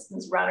long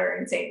distance runner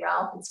in St.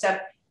 Ralph and stuff.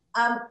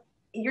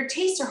 Your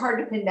tastes are hard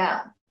to pin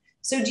down.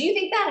 So do you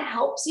think that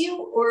helps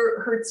you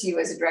or hurts you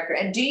as a director?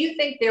 And do you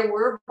think there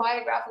were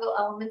biographical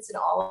elements in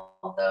all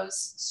of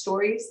those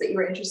stories that you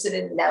were interested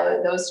in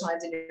those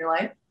times in your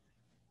life?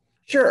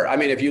 Sure. I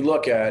mean, if you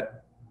look at,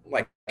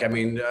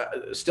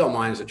 Still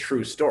Mine is a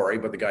true story,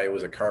 but the guy who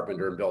was a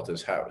carpenter and built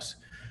his house.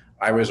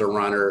 I was a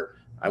runner.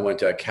 I went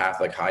to a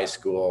Catholic high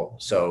school.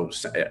 So,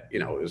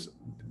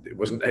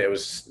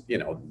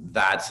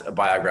 that's a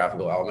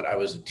biographical element. I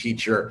was a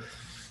teacher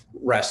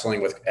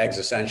wrestling with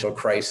existential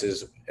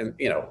crisis, and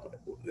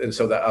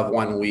so that of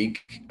one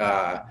week,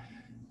 I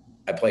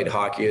played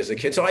hockey as a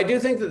kid. So I do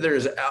think that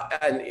there's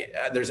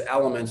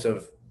elements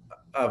of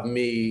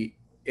me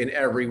in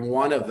every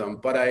one of them,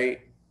 but I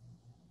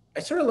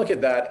sort of look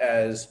at that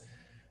as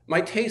my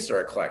tastes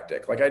are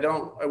eclectic. Like I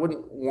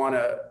wouldn't want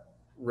to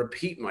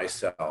repeat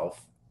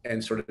myself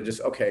and sort of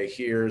just, okay,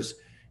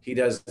 he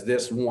does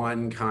this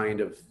one kind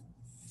of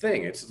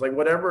thing. It's like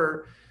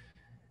whatever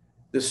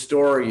the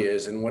story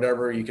is and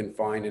whatever you can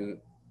find in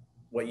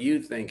what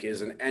you think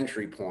is an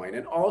entry point.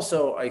 And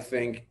also I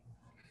think,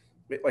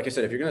 like I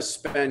said, if you're going to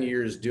spend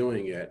years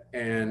doing it,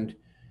 and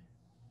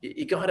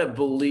you got to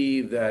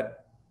believe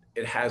that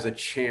it has a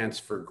chance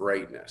for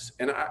greatness.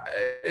 And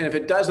if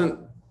it doesn't,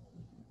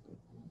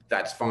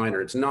 that's fine,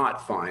 or it's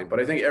not fine. But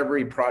I think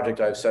every project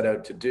I've set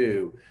out to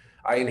do,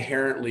 I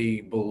inherently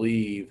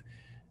believe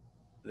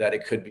that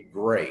it could be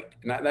great.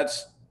 And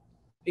that's,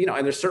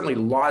 and there's certainly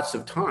lots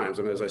of times,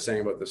 as I was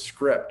saying about the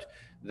script,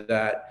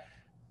 that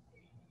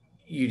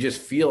you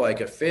just feel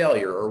like a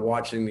failure, or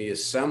watching the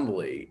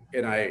assembly.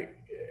 And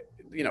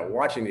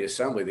watching the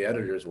assembly, the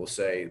editors will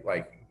say,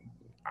 like,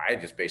 I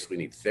just basically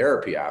need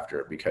therapy after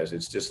it, because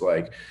it's just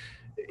like,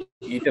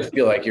 you just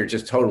feel like you're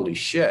just totally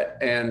shit.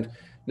 And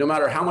no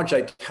matter how much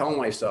I tell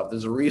myself,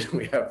 there's a reason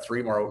we have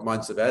 3 more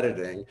months of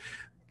editing,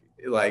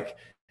 like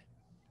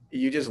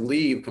you just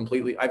leave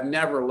completely. I've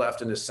never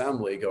left an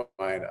assembly going,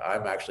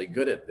 I'm actually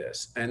good at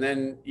this. And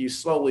then you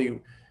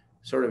slowly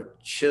sort of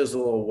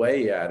chisel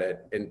away at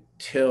it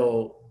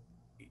until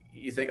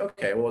you think,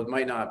 okay, well, it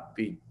might not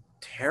be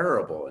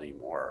terrible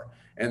anymore.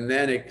 And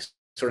then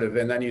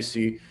and then you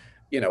see,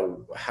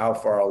 how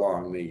far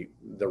along the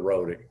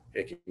road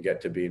it can get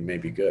to be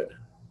maybe good.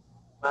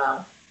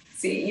 Wow.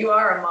 See, you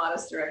are a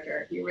modest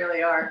director. You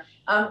really are.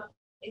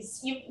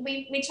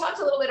 We talked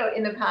a little bit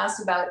in the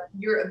past about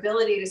your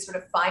ability to sort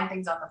of find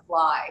things on the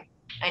fly.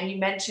 And you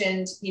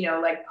mentioned,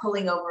 like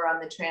pulling over on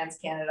the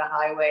Trans-Canada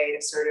Highway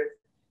to sort of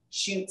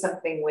shoot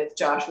something with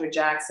Joshua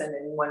Jackson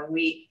in 1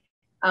 week.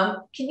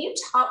 Can you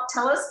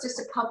tell us just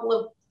a couple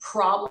of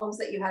problems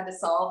that you had to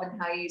solve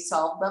and how you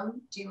solved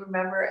them? Do you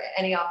remember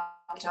any off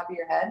the top of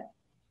your head?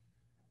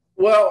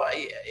 Well,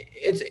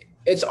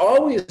 it's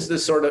always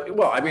this sort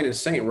of, in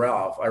St.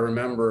 Ralph, I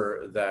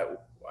remember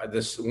that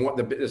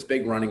this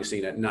big running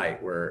scene at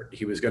night where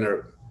he's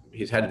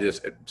had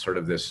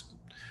this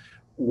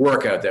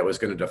workout that was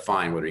going to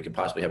define whether he could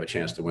possibly have a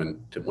chance to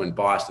win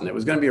Boston. It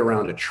was going to be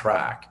around a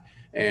track,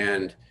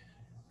 and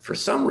for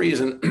some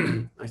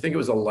reason, I think it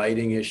was a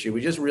lighting issue.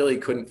 We just really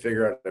couldn't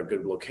figure out a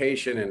good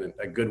location and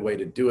a good way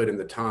to do it in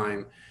the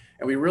time.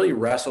 And we really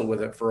wrestled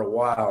with it for a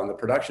while. And the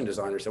production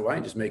designer said, why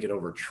don't you just make it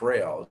over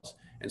trails?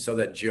 And so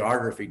that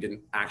geography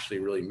didn't actually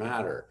really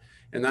matter.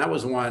 And that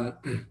was one,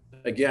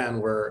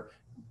 again, where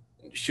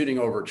shooting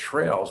over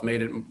trails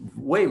made it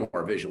way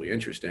more visually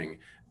interesting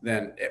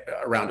than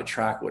around a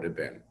track would have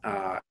been.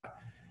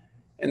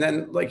 And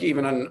then, like,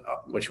 even on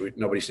which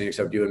nobody's seen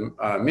except you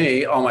and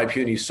me, All My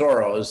Puny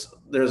Sorrows,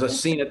 there's a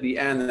scene at the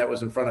end that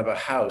was in front of a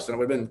house, and it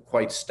would have been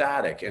quite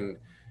static. And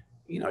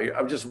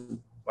I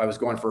was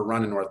going for a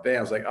run in North Bay.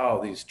 I was like,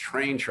 oh, these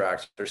train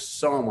tracks are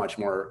so much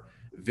more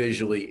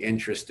visually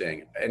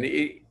interesting. And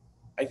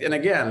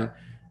again,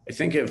 I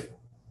think if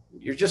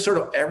you're just sort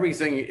of,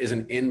 everything is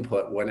an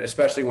input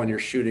especially when you're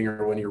shooting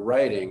or when you're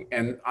writing.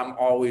 And I'm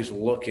always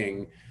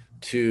looking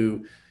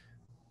to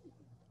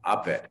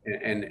up it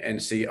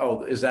and see,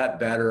 oh, is that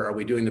better? Are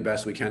we doing the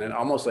best we can? And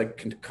almost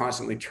like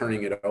constantly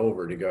turning it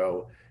over to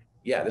go,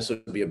 yeah, this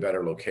would be a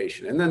better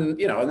location. And then,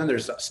 and then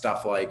there's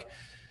stuff like,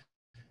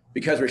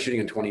 because we're shooting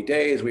in 20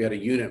 days, we had a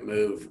unit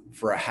move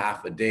for a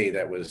half a day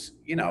that was,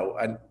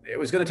 it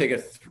was going to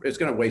it's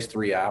going to waste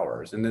 3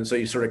 hours. And then, so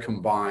you sort of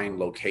combine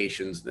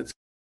locations. That's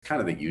kind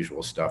of the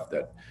usual stuff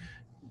that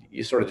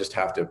you sort of just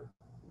have to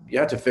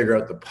figure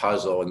out the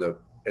puzzle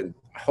and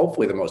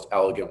hopefully the most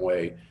elegant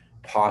way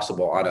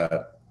possible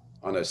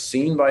on a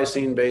scene by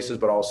scene basis,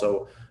 but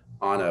also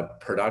on a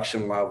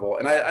production level.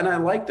 And I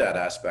like that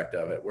aspect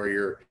of it,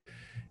 where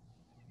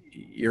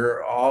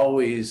you're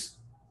always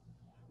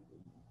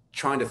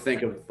trying to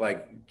think of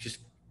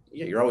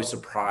you're always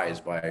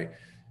surprised by,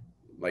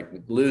 like,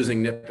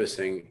 losing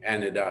Nipissing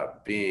ended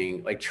up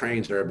being, like,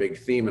 trains are a big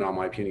theme in All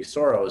My Puny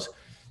Sorrows,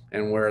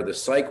 and where the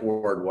psych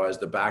ward was,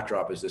 the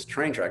backdrop is this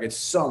train track. It's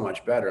so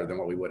much better than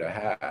what we would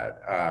have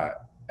had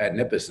at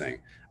Nipissing.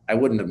 I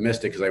wouldn't have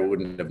missed it because I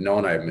wouldn't have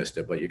known I missed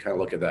it, but you kind of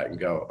look at that and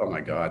go, oh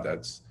my God,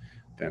 that's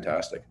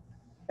fantastic.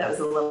 That was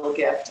a little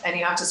gift, and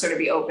you have to sort of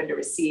be open to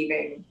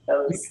receiving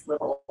those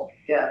little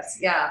gifts.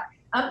 Yeah.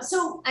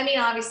 So, I mean,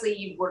 obviously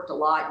you've worked a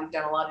lot, you've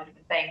done a lot of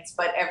different things,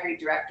 but every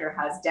director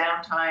has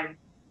downtime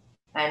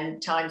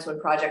and times when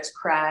projects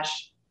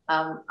crash.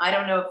 I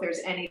don't know if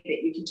there's any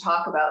that you can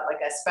talk about, like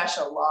a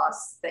special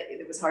loss that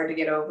it was hard to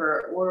get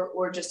over,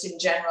 or just in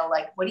general,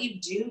 like, what do you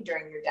do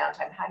during your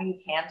downtime? How do you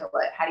handle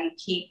it? How do you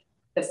keep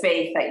the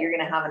faith that you're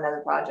going to have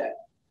another project?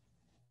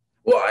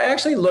 Well, I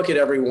actually look at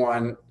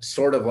everyone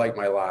sort of like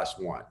my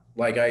last one.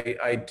 Like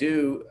I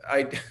don't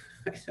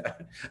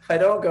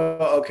go,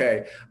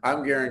 okay,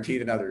 I'm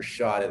guaranteed another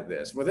shot at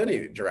this with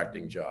any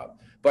directing job.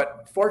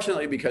 But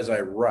fortunately, because I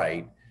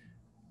write,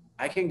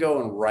 I can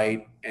go and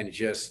write and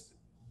just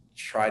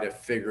try to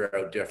figure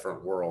out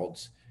different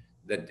worlds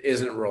that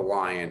isn't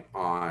reliant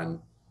on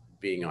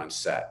being on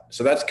set.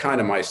 So that's kind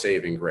of my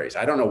saving grace.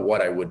 I don't know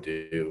what I would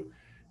do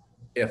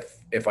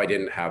if I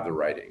didn't have the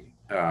writing.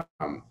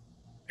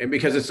 And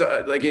because it's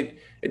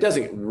it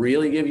doesn't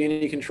really give you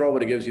any control,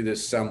 but it gives you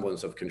this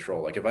semblance of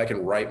control. Like, if I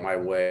can write my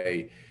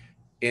way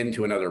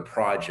into another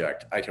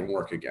project, I can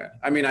work again.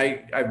 I mean,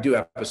 I do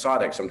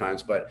episodic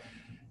sometimes, but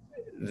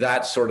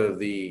that's sort of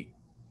being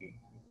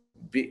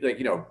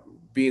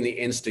the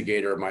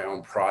instigator of my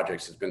own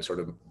projects has been sort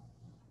of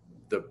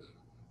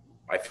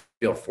I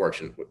feel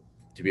fortunate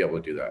to be able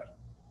to do that.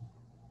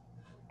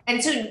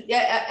 And so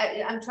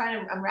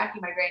I'm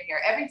racking my brain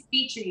here. Every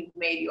feature you've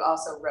made, you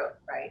also wrote,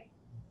 right?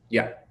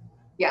 Yeah.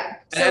 Yeah.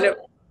 So,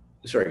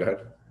 sorry, go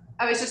ahead.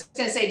 I was just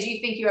going to say, do you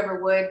think you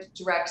ever would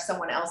direct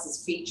someone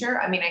else's feature?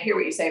 I mean, I hear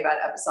what you say about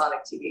episodic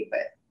TV,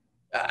 but.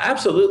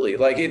 Absolutely.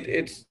 Like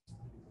it's,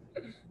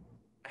 I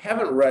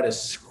haven't read a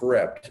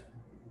script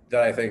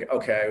that I think,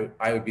 okay,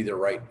 I would be the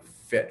right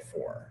fit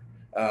for.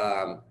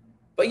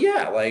 But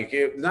yeah, like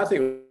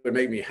nothing would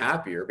make me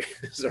happier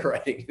because the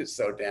writing is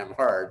so damn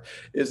hard.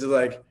 Is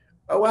like,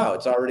 oh wow,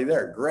 it's already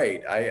there.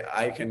 Great,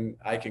 I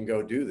can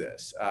go do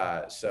this.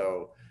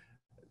 So,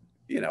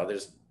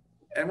 there's,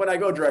 and when I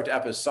go direct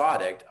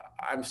episodic,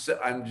 I'm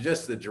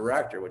just the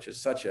director, which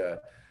is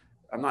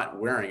I'm not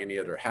wearing any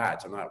other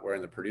hats. I'm not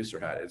wearing the producer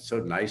hat. It's so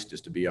nice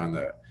just to be on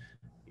the,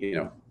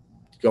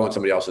 go in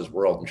somebody else's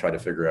world and try to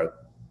figure out,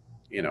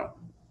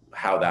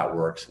 how that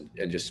works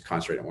and just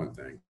concentrate on one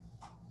thing.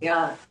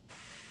 Yeah.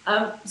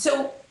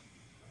 So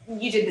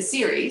you did the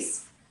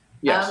series.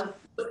 Yes.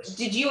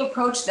 Did you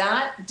approach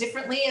that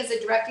differently as a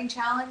directing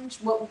challenge?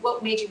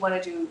 What made you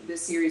want to do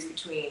this series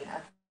between?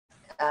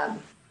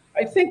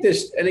 I think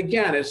this, and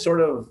again, it's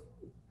sort of,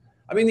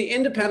 I mean, the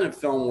independent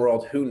film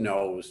world, who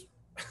knows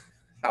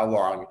how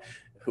long,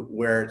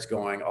 where it's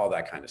going, all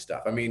that kind of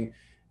stuff. I mean,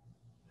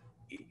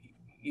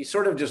 you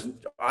sort of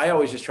I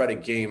always just try to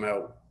game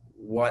out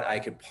what I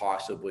could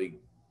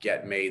possibly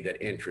get made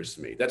that interests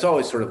me. That's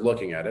always sort of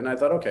looking at it. And I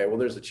thought, okay, well,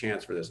 there's a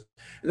chance for this.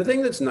 And the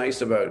thing that's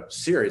nice about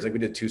series, like we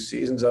did 2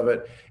 seasons of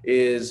it,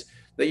 is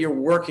that you're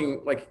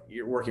working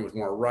with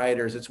more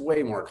writers. It's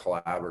way more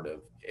collaborative.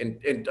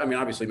 And I mean,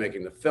 obviously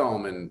making the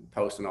film and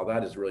post and all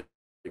that is really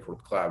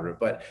collaborative,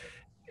 but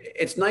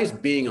it's nice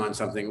being on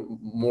something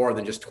more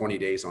than just 20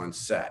 days on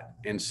set.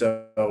 And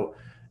so,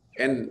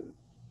 and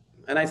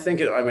I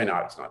think,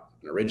 it's not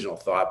an original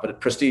thought, but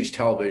prestige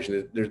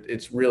television,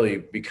 it's really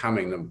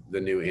becoming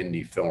the new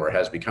indie film, or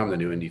has become the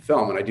new indie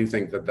film. And I do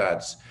think that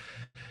that's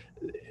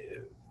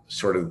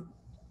sort of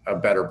a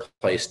better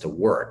place to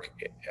work,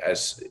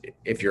 as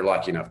if you're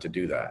lucky enough to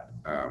do that.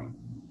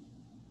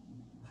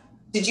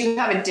 Did you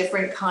have a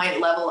different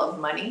level of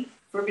money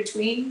for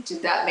between?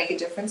 Did that make a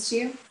difference to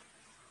you?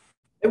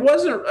 It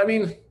wasn't, I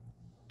mean,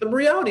 the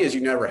reality is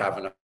you never have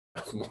enough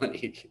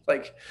money.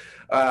 Like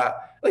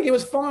it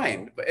was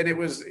fine, and it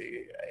was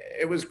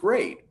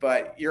great,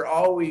 but you're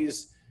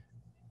always,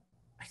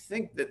 I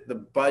think that the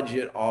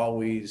budget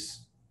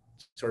always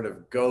sort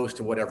of goes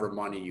to whatever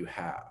money you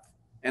have.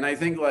 And I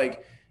think,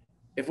 like,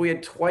 if we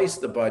had twice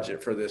the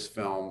budget for this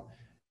film,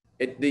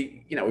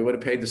 we would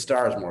have paid the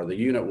stars more. The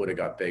unit would have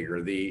got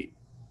bigger. There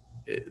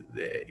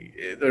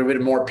would have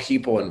been more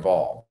people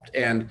involved.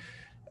 And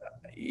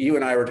you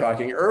and I were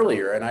talking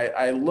earlier, and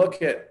I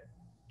look at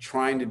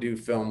trying to do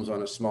films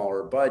on a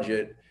smaller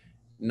budget,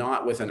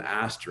 not with an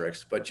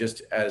asterisk, but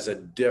just as a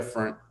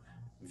different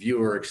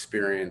viewer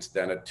experience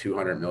than a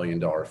 $200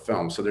 million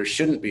film. So there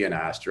shouldn't be an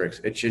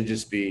asterisk. It should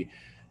just be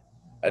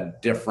a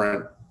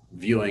different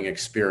viewing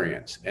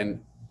experience.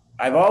 And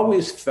I've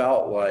always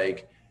felt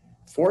like,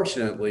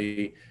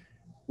 fortunately,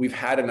 we've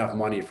had enough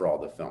money for all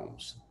the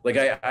films. Like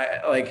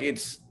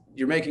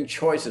you're making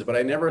choices, but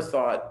I never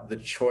thought the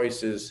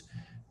choices,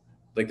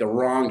 like the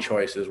wrong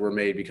choices, were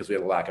made because we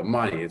had a lack of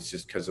money. It's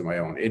just because of my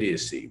own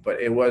idiocy.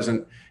 But it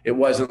wasn't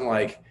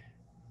like,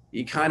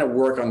 you kind of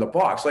work on the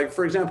box. Like,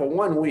 for example,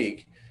 one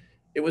week,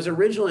 it was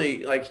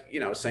originally like,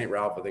 St.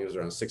 Ralph, I think it was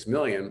around 6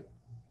 million.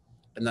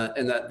 And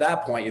at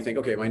that point you think,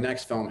 okay, my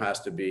next film has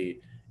to be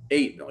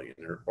 8 million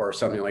or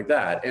something like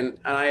that. And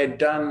I had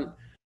done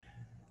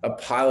a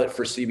pilot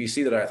for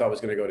CBC that I thought was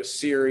going to go to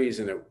series,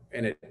 and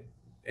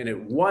it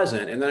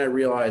wasn't. And then I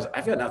realized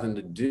I've got nothing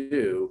to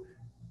do.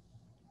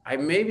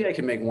 Maybe I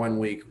can make 1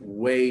 week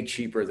way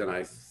cheaper than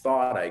I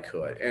thought I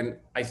could. And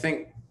I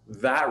think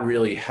that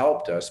really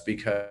helped us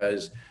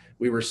because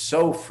we were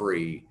so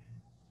free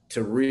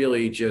to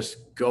really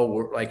just go,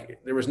 like,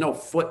 there was no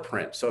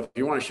footprint. So if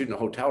you want to shoot in a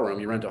hotel room,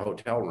 you rent a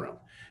hotel room.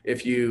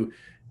 If you,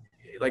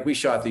 like, we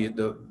shot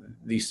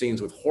these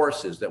scenes with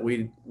horses that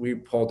we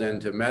pulled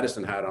into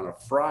Medicine Hat on a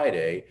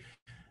Friday,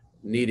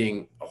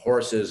 needing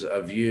horses,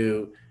 a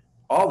view,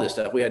 all this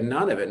stuff. We had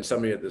none of it. And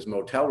somebody at this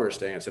motel we were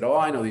staying at said, oh,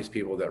 I know these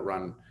people that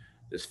run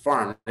this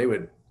farm. They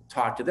would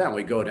talk to them.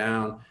 We go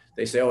down,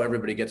 they say, oh,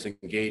 everybody gets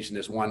engaged in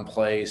this one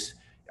place.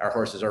 Our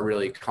horses are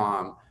really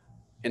calm.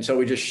 And so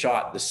we just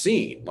shot the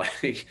scene.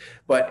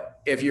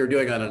 But if you're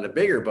doing it on a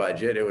bigger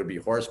budget, it would be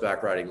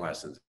horseback riding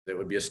lessons. It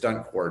would be a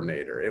stunt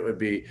coordinator. It would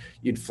be,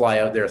 you'd fly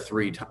out there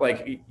 3 times.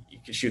 Like, you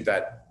could shoot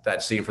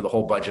that scene for the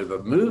whole budget of the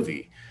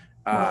movie.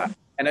 And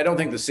I don't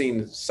think the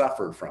scene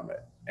suffered from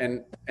it.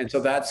 And so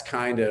that's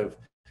the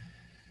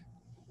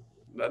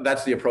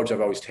approach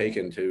I've always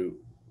taken to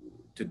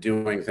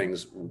doing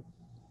things,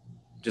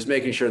 just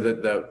making sure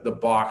that the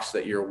box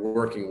that you're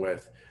working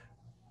with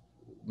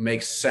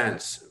makes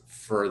sense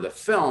for the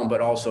film, but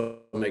also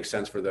makes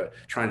sense for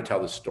trying to tell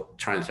the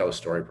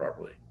story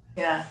properly.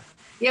 Yeah,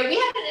 we had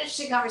an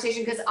interesting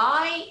conversation because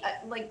I,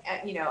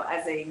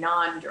 as a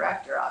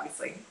non-director,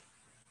 obviously,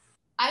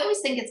 I always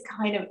think it's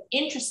kind of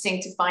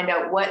interesting to find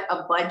out what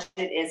a budget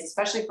is,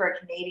 especially for a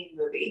Canadian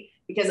movie,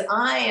 because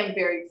I am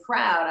very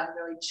proud, I'm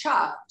really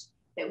chuffed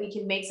that we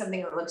can make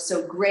something that looks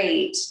so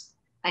great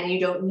and you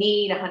don't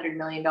need $100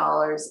 million,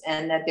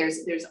 and that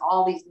there's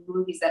all these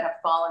movies that have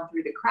fallen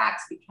through the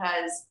cracks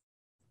because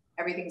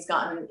everything's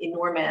gotten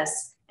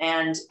enormous.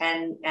 And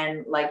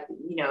like,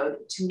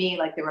 to me,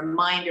 like, the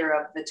reminder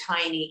of the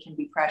tiny can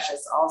be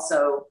precious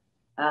also.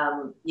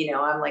 I'm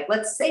like,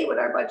 let's say what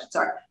our budgets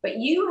are. But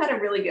you had a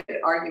really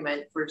good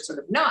argument for sort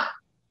of not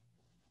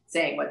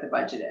saying what the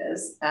budget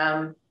is,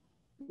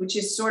 which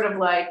is sort of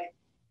like,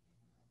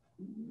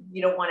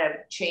 you don't want to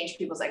change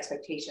people's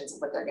expectations of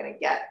what they're going to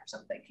get or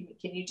something.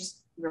 Can you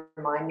just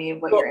remind me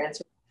of what your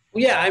answer is?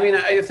 Yeah, I mean,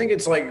 I think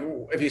it's like,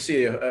 if you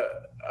see a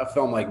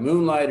film like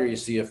Moonlight, or you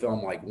see a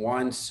film like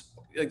Once,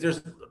 like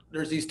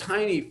there's these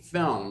tiny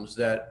films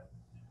that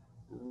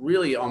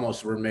really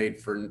almost were made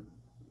for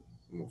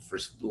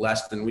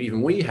less than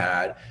even we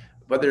had,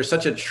 but there's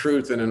such a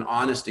truth and an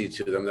honesty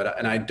to them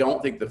and I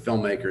don't think the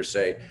filmmakers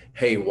say,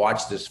 hey,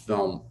 watch this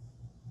film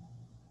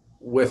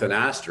with an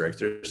asterisk.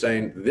 They're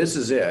saying, this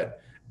is it.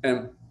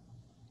 And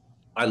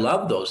I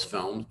love those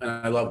films and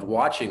I loved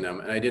watching them.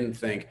 And I didn't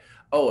think,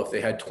 oh, if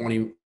they had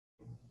 20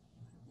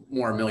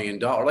 more $1 million,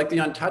 like The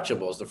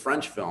Untouchables, the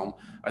French film,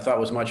 I thought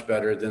was much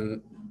better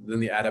than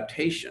the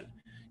adaptation,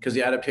 because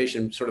the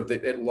adaptation sort of,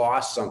 it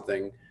lost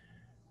something,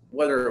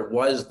 whether it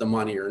was the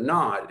money or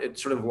not, it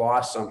sort of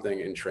lost something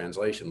in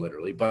translation,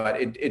 literally. But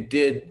it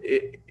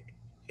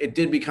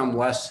did become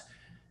less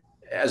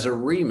as a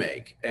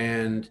remake.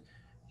 And,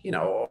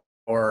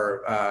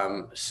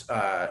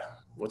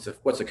 what's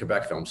the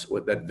Quebec films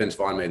that Vince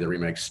Vaughn made the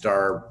remake?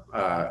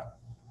 Starburst.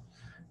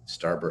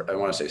 I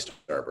want to say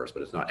Starburst,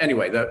 but it's not.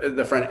 Anyway,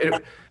 the French.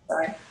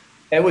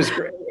 It was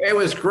great. It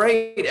was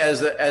great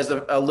as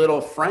a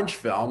little French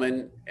film,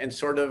 and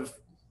sort of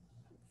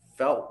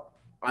felt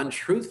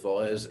untruthful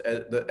as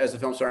the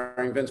film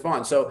starring Vince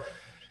Vaughn. So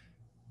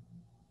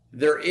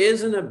there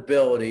is an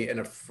ability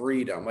and a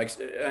freedom. Like,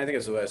 I think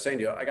that's what I was saying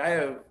to you. Like, I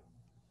have,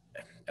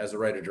 as a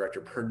writer,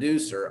 director,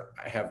 producer,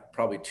 I have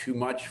probably too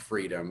much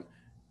freedom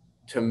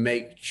to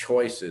make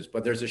choices,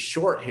 but there's a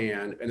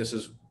shorthand, and this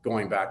is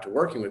going back to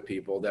working with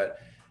people that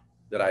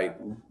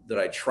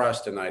I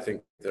trust and I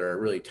think they're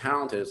really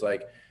talented. Is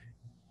like,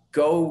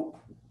 go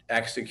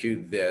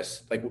execute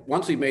this. Like,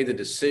 once we've made the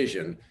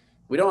decision,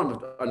 we don't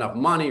have enough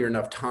money or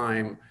enough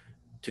time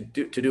to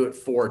do it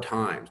 4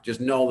 times.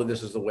 Just know that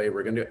this is the way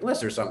we're going to do it,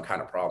 unless there's some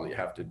kind of problem you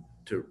have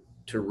to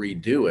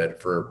redo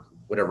it for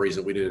whatever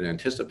reason we didn't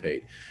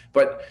anticipate.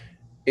 But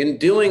in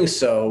doing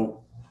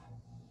so,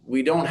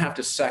 we don't have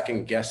to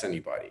second guess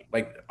anybody.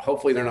 Like,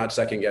 hopefully they're not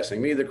second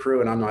guessing me, the crew,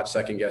 and I'm not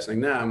second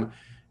guessing them.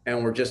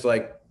 And we're just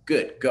like,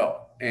 good,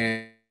 go.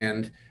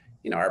 And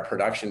our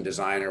production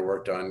designer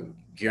worked on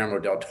Guillermo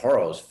del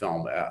Toro's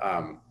film.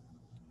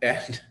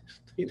 And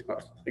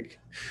like,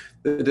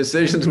 the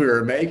decisions we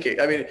were making,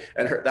 I mean,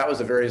 and that was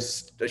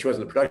she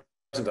wasn't the production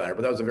designer,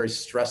 but that was a very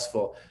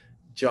stressful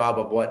job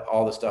of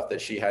all the stuff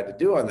that she had to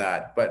do on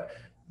that. But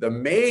the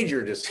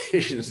major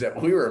decisions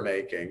that we were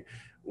making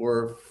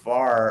were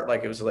far,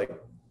 like, it was like,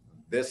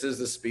 this is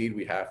the speed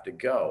we have to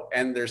go.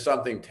 And there's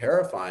something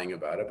terrifying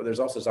about it, but there's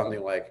also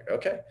something like,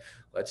 okay,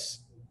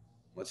 let's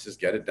just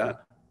get it done.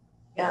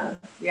 Yeah.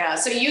 Yeah.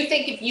 So you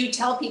think if you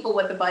tell people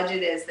what the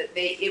budget is, that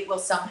it will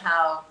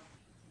somehow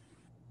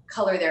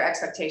color their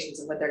expectations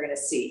of what they're going to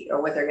see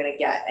or what they're going to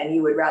get, and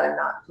you would rather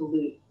not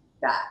pollute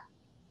that?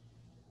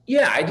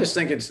 Yeah, I just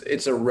think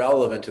it's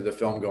irrelevant to the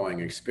film going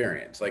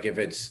experience. Like, if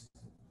it's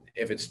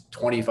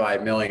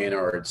 25 million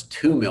or it's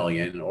 2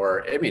 million,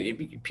 or, I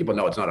mean, people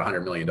know it's not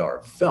 $100 million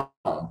film,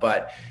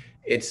 but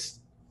it's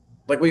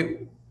like,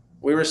 we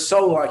were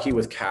so lucky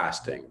with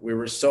casting. We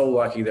were so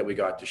lucky that we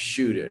got to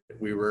shoot it.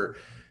 We were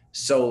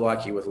so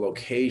lucky with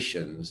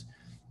locations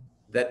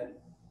that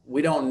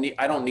I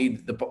don't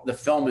need the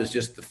film is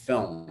just the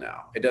film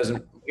now.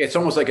 It's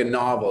almost like a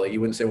novel.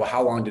 You wouldn't say, well,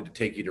 how long did it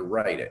take you to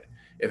write it?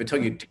 If it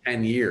took you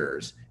 10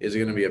 years, is it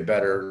going to be a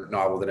better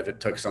novel than if it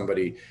took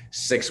somebody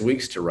 6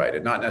 weeks to write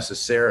it? Not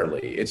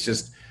necessarily. It's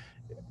just,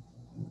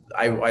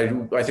 I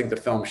think the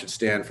film should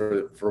stand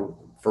for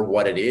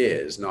what it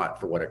is,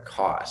 not for what it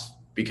costs.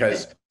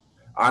 Because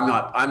I'm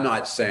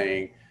not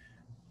saying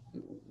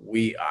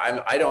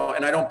I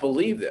don't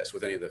believe this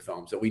with any of the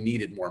films, that we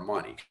needed more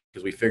money,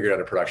 because we figured out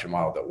a production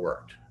model that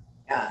worked.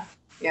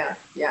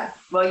 Yeah.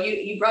 Well,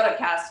 you brought up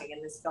casting,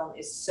 and this film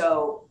is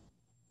so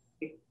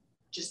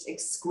just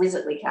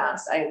exquisitely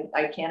cast.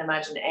 I can't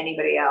imagine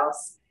anybody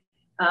else.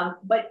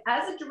 But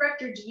as a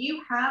director, do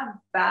you have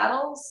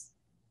battles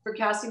for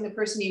casting the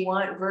person you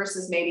want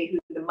versus maybe who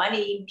the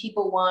money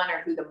people want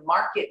or who the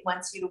market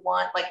wants you to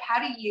want? Like, how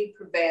do you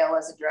prevail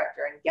as a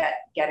director and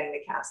getting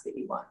the cast that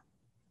you want?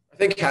 I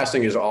think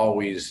casting is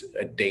always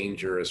a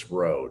dangerous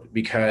road,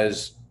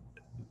 because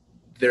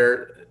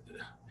the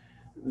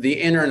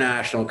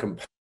international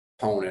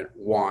component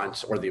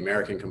wants, or the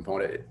American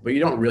component, but you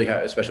don't really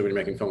have, especially when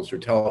you're making films through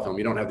telefilm,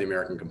 you don't have the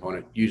American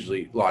component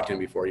usually locked in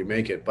before you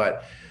make it.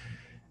 But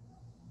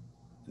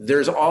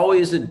there's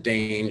always a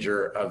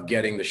danger of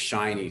getting the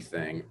shiny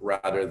thing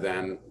rather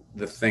than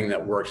the thing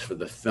that works for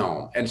the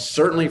film. And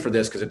certainly for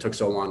this, because it took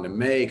so long to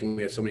make and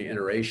we had so many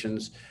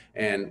iterations,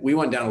 and we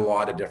went down a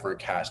lot of different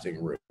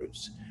casting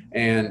routes,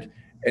 and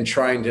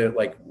trying to,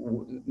 like,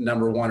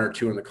 number 1 or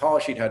 2 in the call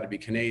sheet had to be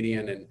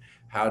Canadian, and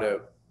how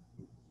to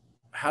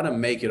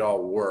make it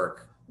all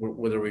work,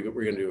 whether we're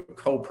going to do a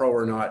co-pro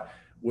or not,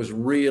 was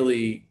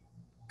really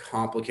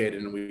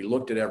complicated. And we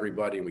looked at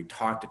everybody and we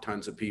talked to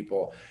tons of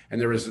people, and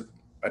there was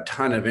a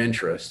ton of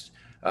interest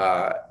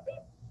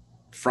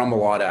from a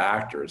lot of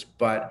actors.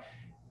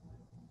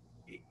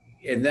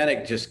 And then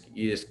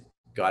you just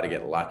got to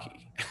get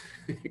lucky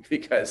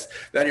because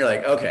then you're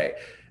like, okay,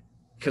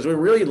 because we're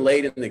really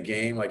late in the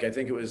game. Like, I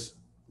think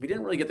we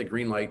didn't really get the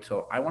green light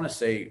till, I want to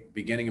say,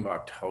 beginning of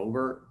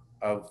October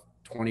of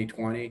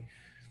 2020,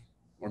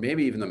 or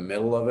maybe even the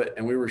middle of it.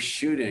 And we were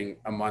shooting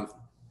a month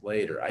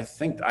later. I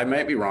think I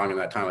might be wrong in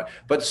that timeline,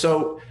 but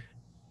so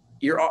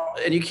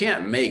and you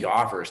can't make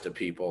offers to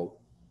people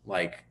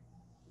like,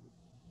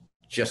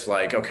 just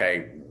like,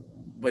 okay,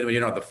 but you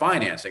don't have the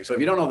financing. So if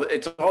you don't know,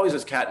 it's always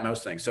this cat and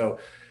mouse thing. So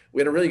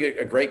we had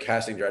a great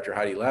casting director,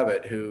 Heidi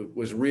Levitt, who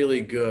was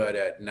really good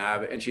at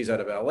and she's out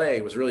of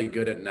LA, was really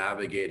good at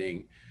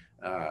navigating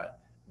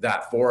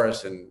that for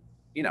us. And,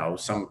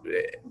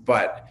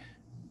 but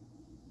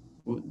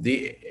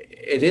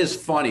it is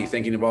funny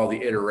thinking of all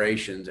the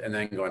iterations and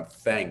then going,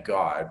 thank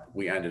God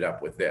we ended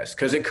up with this.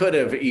 Cause it could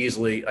have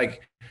easily, I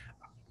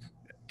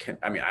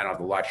don't have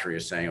the luxury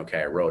of saying,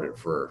 okay, I wrote it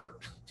for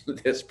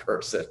this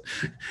person.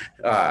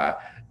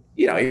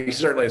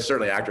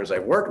 Certainly actors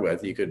I've worked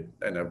with, you could,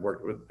 and I've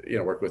worked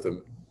with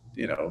them,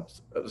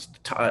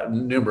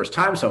 numerous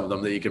times, some of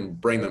them, that you can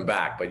bring them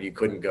back, but you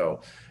couldn't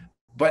go.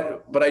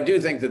 But I do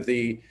think that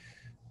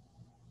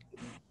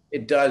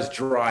it does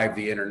drive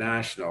the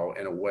international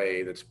in a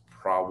way that's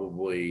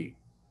probably,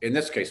 in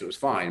this case, it was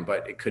fine,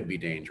 but it could be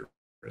dangerous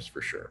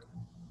for sure.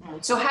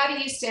 So how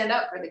do you stand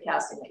up for the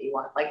casting that you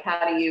want? Like,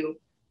 how do you,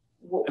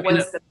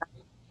 what's the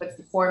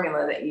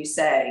formula that you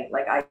say,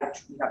 like,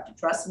 you have to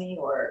trust me,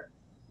 or?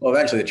 Well,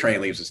 eventually the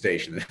train leaves the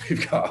station.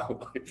 We've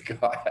got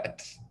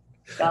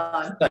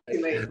Gone.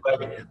 Too late.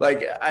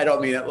 like I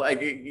don't mean it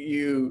like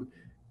you.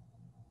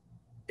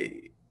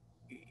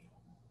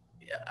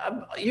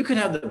 You could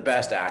have the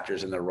best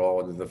actors in the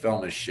role, and if the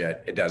film is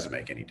shit, it doesn't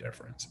make any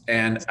difference.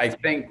 And I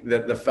think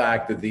that the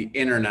fact that the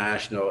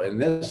international in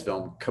this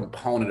film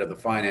component of the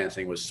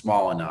financing was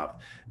small enough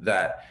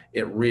that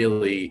they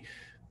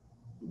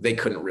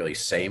couldn't really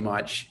say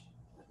much.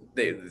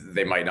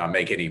 They might not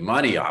make any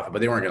money off it,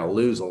 but they weren't going to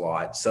lose a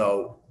lot.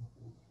 So,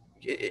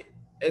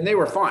 and they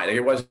were fine.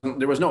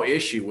 There was no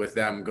issue with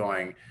them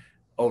going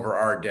over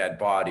our dead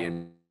body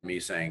and me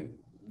saying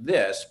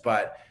this,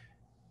 but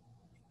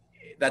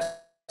that's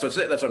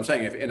what I'm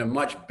saying. If in a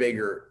much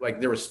bigger, like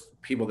there was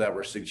people that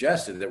were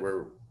suggested that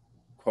were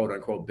quote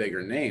unquote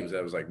bigger names,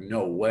 that was like,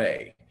 no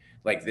way,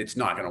 like it's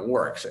not going to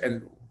work. So,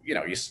 and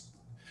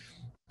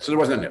so there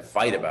wasn't a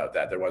fight about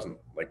that. There wasn't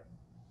like,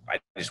 I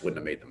just wouldn't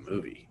have made the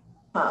movie.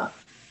 Huh.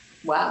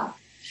 Wow.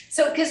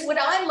 So, because what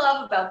I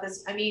love about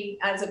this, I mean,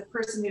 as a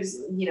person who's,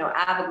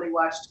 avidly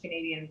watched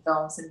Canadian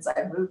films since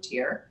I moved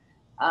here,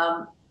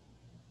 I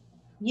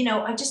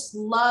just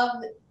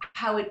love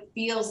how it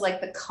feels like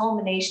the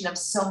culmination of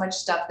so much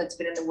stuff that's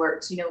been in the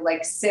works,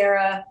 like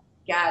Sarah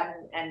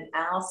Gadden and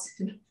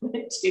Allison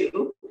went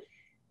to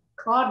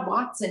Claude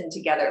Watson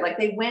together. Like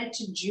they went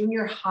to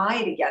junior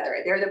high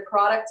together. They're the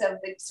product of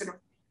the sort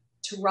of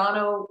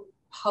Toronto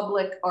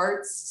public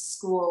arts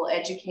school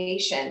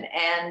education.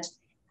 And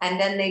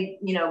then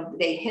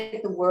they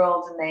hit the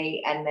world and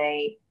they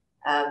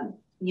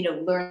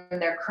learn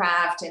their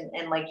craft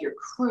and like your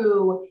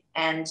crew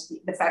and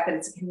the fact that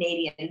it's a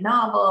Canadian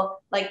novel,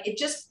 like it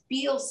just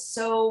feels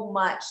so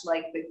much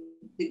like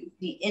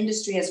the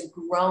industry has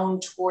grown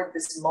toward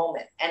this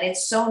moment. And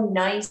it's so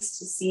nice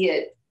to see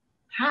it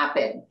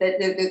happen, that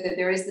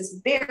there is this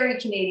very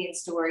Canadian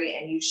story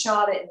and you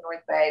shot it in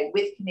North Bay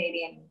with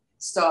Canadian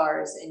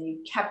stars and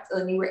you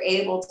were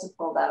able to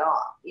pull that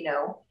off,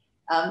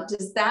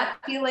 does that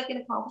feel like an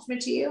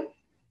accomplishment to you?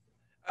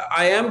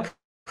 I am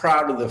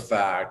proud of the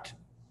fact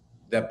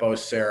that both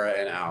Sarah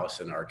and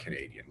Allison are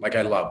Canadian. Like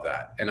I love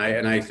that. And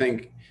I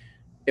think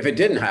if it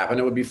didn't happen,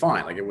 it would be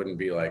fine. Like it wouldn't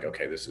be like,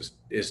 okay, this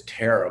is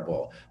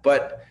terrible.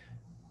 But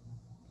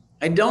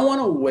I don't want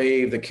to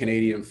wave the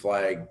Canadian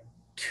flag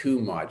too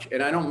much.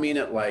 And I don't mean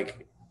it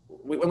like,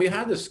 when we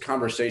had this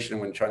conversation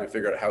when trying to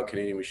figure out how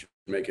Canadian we should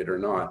make it or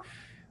not,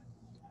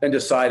 and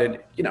decided,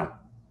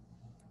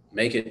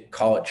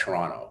 call it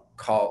Toronto,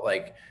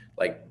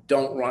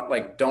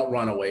 don't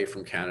run away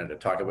from Canada.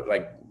 Talk about,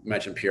 like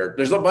mentioned Pierre,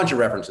 there's a bunch of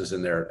references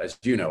in there, as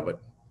you know,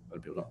 but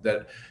other people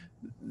don't,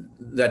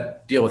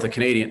 that deal with the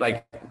Canadian,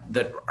 like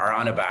that are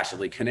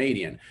unabashedly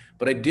Canadian.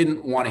 But I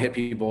didn't want to hit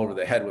people over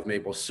the head with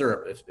maple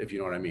syrup, if you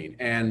know what I mean.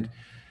 And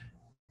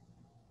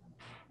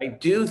I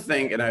do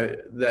think, and I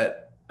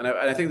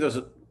think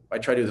I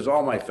try to do this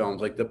all my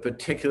films, like the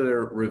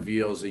particular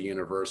reveals are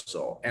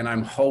universal. And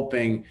I'm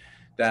hoping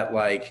that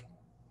like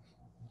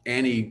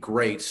any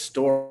great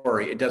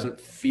story, it doesn't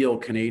feel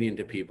Canadian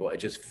to people. It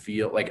just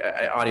feel like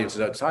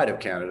audiences outside of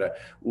Canada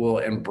will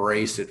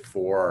embrace it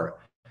for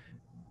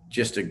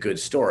just a good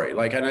story.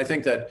 Like, and I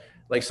think that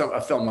like a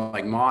film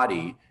like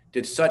Maudie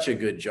did such a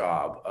good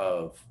job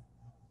of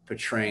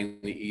portraying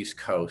the East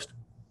Coast,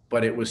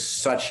 but it was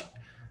such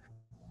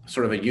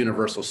sort of a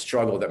universal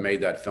struggle that made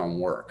that film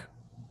work.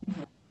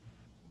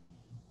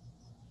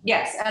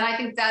 Yes, and I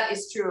think that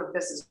is true of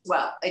this as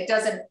well. It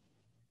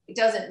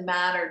doesn't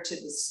matter to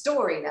the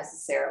story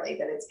necessarily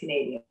that it's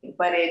Canadian,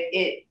 but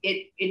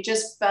it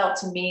just felt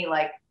to me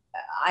like,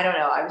 I don't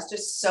know, I was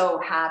just so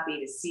happy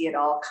to see it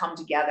all come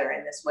together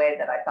in this way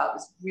that I thought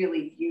was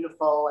really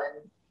beautiful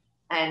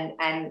and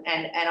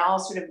all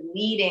sort of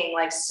meeting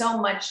like so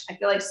much, I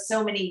feel like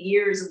so many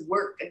years of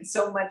work and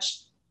so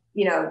much,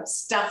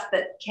 stuff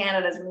that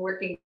Canada's been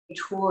working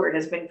toward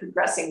has been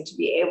progressing to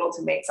be able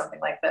to make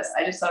something like this.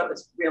 I just thought it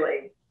was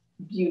really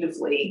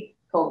beautifully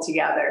pulled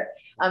together.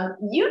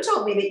 You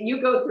told me that you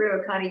go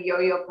through a kind of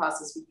yo-yo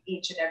process with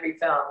each and every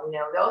film.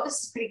 Oh,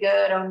 this is pretty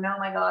good. Oh no,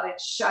 my God,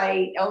 it's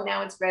shite. Oh,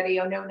 now it's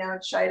ready. Oh no, now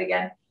it's shite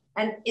again.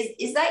 And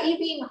is that you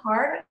being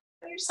hard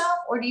on yourself,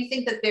 or do you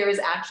think that there is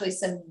actually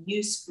some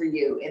use for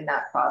you in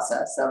that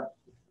process of,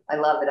 I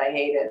love it, I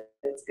hate it,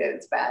 it's good,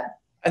 it's bad?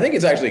 I think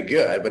it's actually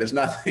good, but it's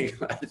nothing.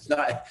 It's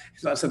not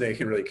something I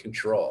can really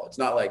control. It's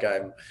not like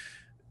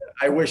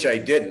I wish I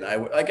didn't.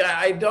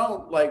 I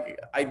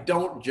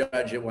don't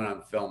judge it when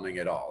I'm filming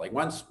at all. Like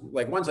once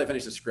I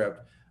finish the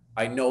script,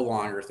 I no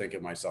longer think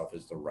of myself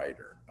as the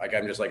writer. Like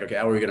I'm just like, okay,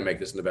 how are we going to make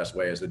this in the best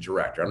way as the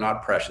director? I'm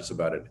not precious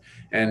about it.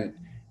 And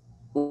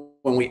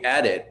when we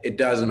edit, it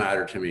doesn't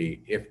matter to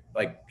me if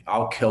like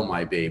I'll kill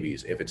my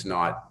babies if it's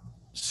not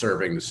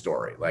serving the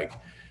story. Like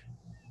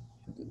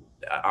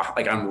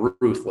I'm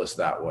ruthless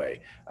that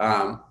way.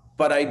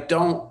 But I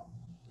don't.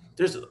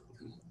 There's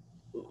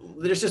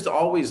just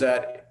always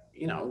that.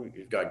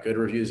 You've got good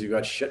reviews, you've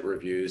got shit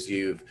reviews,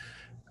 you've,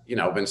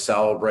 been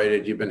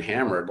celebrated, you've been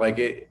hammered. I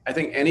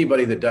think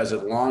anybody that does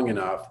it long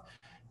enough,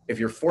 if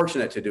you're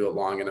fortunate to do it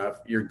long enough,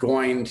 you're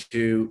going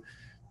to,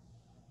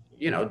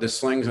 the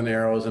slings and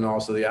arrows and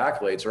also the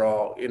accolades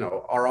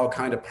are all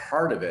kind of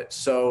part of it.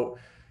 So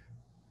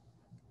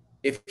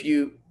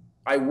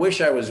I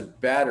wish I was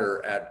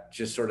better at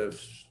just sort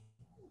of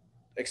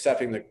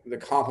accepting the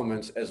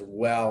compliments as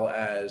well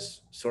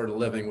as sort of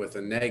living with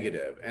the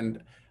negative.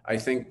 And I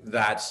think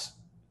there's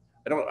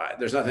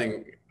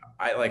nothing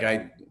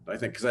I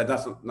think, because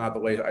that's not the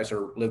way I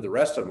sort of live the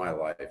rest of my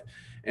life.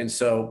 And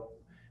so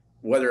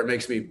whether it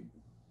makes me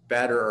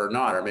better or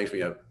not, or makes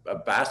me a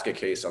basket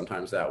case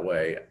sometimes that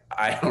way,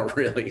 I don't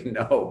really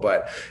know,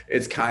 but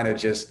it's kind of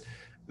just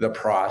the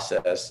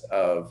process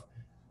of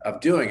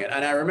doing it.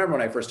 And I remember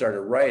when I first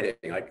started writing,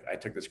 I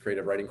took this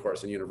creative writing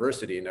course in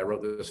university, and I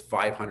wrote this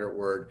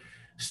 500-word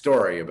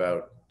story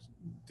about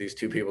these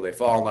two people. They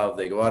fall in love,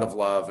 they go out of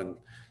love, and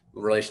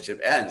the relationship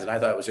ends. And I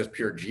thought it was just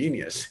pure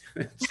genius.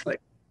 It's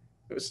like,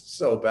 it was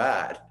so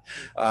bad.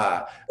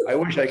 I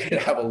wish I could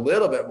have a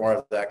little bit more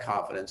of that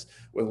confidence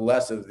with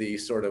less of the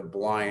sort of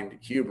blind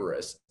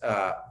hubris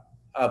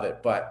of it.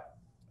 But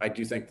I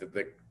do think that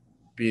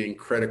being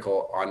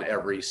critical on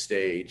every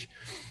stage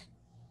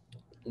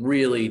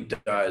really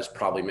does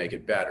probably make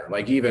it better.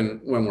 Like, even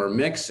when we're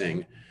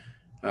mixing,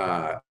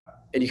 and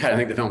you kind of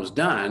think the film's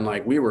done,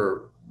 like, we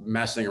were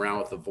messing around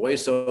with the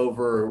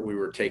voiceover, we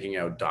were taking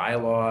out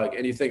dialogue,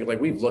 and you think,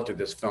 like, we've looked at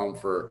this film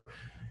for,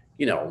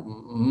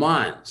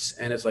 months,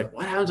 and it's like,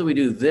 what happens if we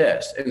do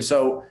this? And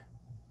so,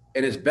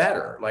 and it's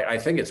better, like, I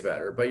think it's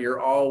better, but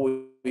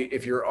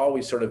if you're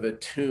always sort of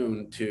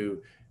attuned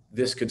to,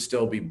 this could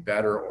still be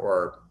better,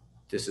 or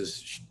this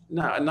is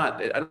not,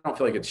 I don't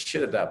feel like it's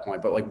shit at that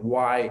point, but like,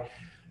 why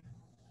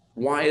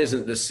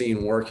isn't this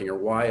scene working, or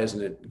why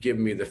isn't it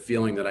giving me the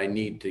feeling that I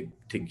need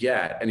to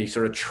get? And you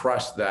sort of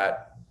trust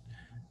that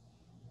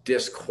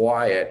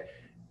disquiet.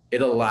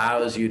 It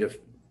allows you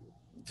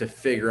to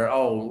figure out,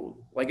 oh,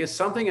 like, it's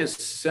something as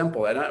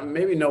simple, and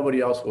maybe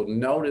nobody else will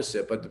notice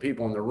it, but the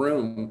people in the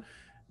room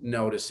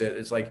notice it.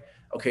 It's like,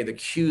 okay, the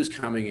cue's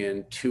coming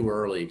in too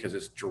early because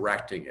it's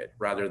directing it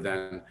rather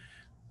than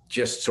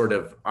just sort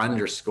of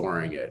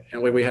underscoring it.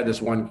 And we had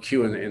this one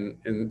cue in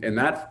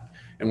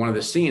one of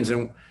the scenes,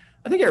 and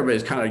I think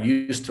everybody's kind of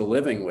used to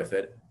living with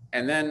it.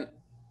 And then,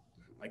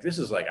 like, this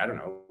is like, I don't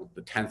know,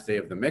 the 10th day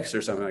of the mix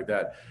or something like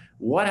that.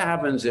 What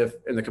happens if,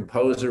 and the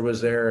composer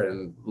was there,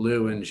 and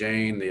Lou and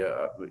Jane,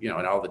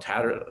 and all the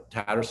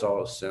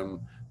Tattersall, Sim,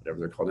 whatever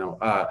they're called now,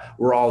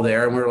 we're all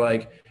there,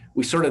 and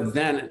we sort of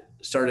then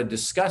started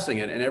discussing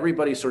it, and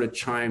everybody sort of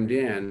chimed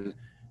in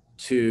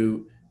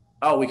to,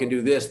 oh, we can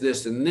do this,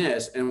 this, and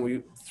this. And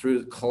we,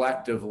 through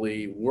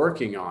collectively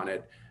working on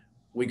it,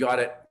 we got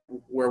it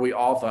where we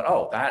all thought,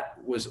 oh,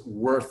 that was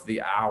worth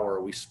the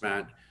hour we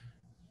spent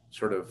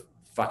sort of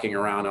fucking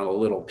around on a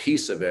little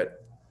piece of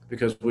it,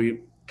 because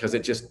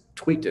it just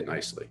tweaked it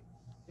nicely.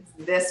 It's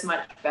this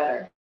much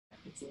better.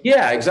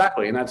 Yeah,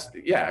 exactly. And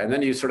and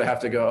then you sort of have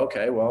to go,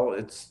 okay, well,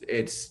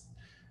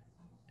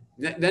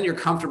 then you're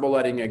comfortable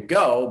letting it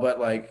go, but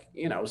like,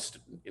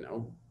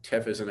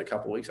 TIFF is in a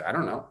couple of weeks. I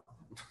don't know.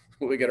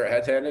 Will we get our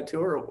heads handed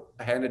to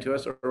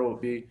us, or will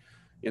it be,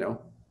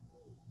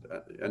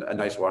 a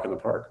nice walk in the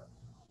park?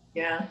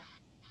 Yeah.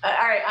 All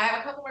right. I have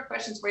a couple more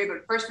questions for you,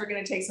 but first we're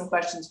going to take some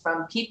questions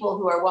from people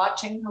who are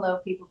watching. Hello,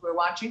 people who are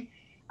watching.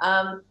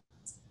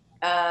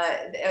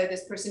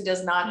 This person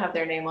does not have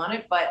their name on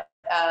it, but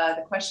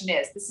the question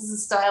is, this is a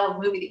style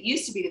of movie that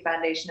used to be the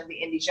foundation of the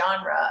indie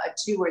genre, a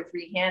 2 or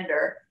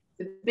 3-hander.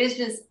 The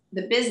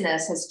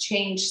business has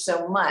changed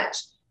so much.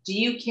 Do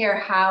you care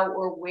how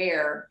or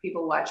where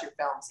people watch your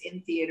films,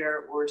 in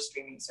theater or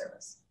streaming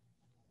service?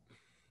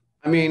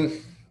 I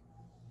mean,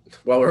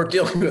 well, we're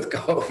dealing with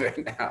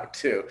COVID now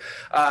too.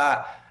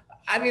 I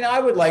mean, I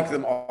would like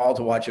them all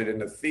to watch it in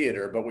the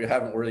theater, but we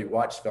haven't really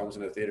watched films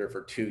in the theater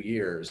for 2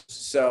 years.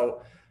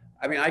 So,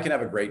 I mean, I can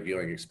have a great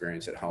viewing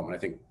experience at home, and I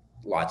think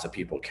lots of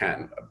people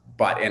can.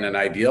 But in an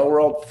ideal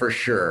world, for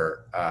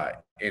sure, I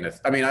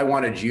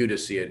wanted you to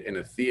see it in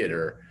a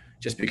theater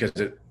just because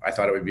I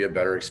thought it would be a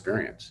better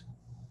experience.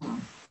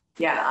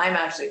 Yeah, I'm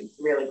actually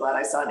really glad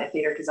I saw it in a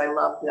theater, because I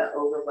love the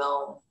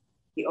overwhelm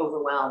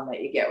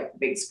that you get with the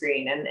big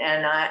screen. And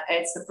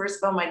it's the first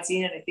film I'd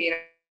seen in a theater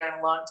in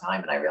a long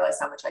time, and I realized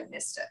how much I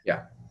missed it.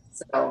 Yeah.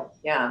 So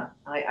yeah,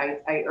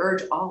 I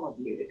urge all of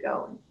you to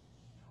go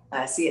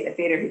and see it in the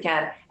theater if you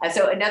can. And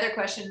so another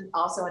question,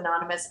 also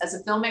anonymous: as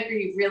a filmmaker,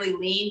 you've really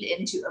leaned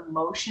into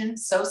emotion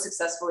so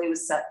successfully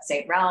with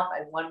St. Ralph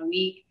and 1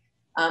 Week.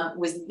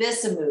 Was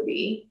this a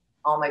movie,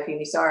 All My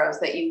Puny Sorrows,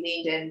 that you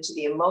leaned into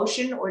the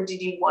emotion, or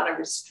did you want to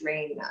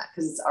restrain that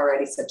because it's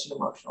already such an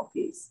emotional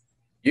piece?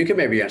 You could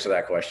maybe answer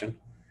that question.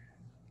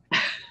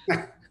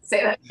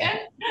 Say that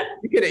again.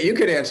 You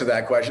could answer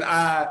that question.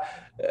 I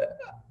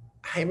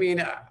mean,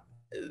 I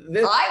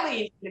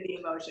lean into the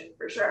emotion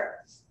for sure.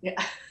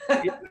 Yeah.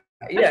 I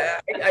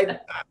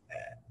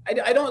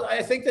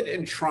think that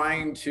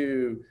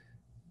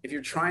if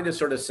you're trying to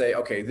sort of say,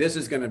 okay, this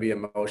is going to be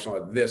emotional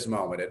at this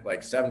moment, at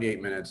like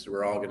 78 minutes,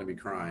 we're all going to be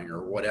crying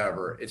or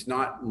whatever. It's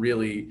not the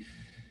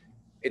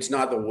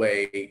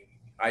way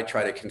I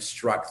try to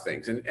construct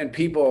things. And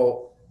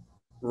people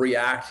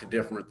react to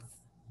different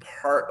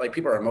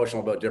people are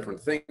emotional about different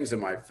things in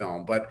my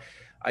film. But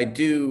I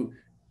do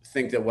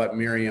think that what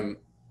Miriam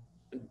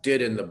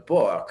did in the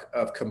book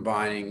of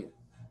combining,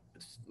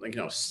 like,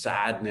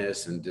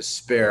 sadness and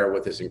despair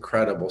with this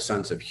incredible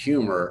sense of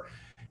humor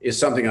is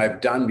something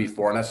I've done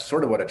before. And that's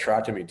sort of what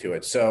attracted me to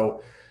it.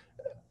 So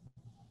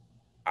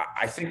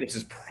I think this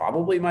is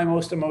probably my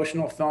most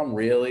emotional film,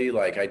 really.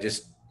 Like,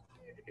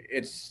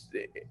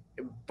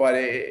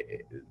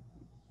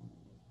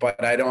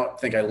 but I don't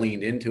think I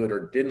leaned into it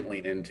or didn't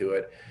lean into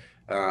it.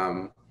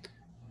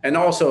 And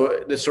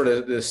also this sort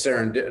of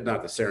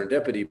not the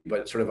serendipity,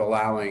 but sort of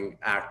allowing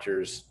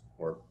actors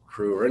or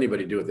crew or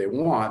anybody to do what they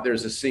want.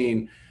 There's a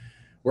scene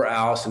where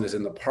Allison is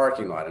in the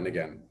parking lot. And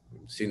again,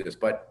 I've seen this,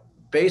 but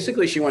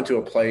basically she went to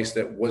a place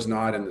that was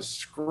not in the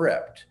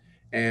script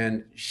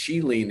and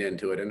she leaned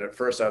into it. And at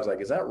first I was like,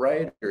 is that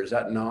right? Or is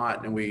that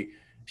not? And we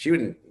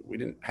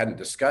hadn't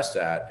discussed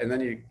that. And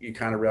then you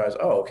kind of realize,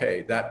 oh,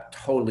 okay, that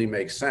totally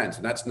makes sense.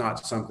 And that's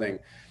not something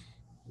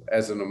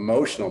as an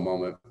emotional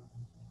moment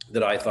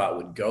that I thought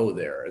would go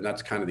there. And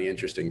that's kind of the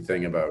interesting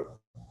thing about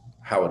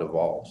how it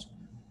evolves.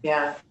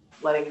 Yeah,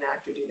 letting an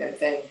actor do their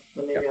thing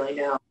when they really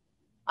know.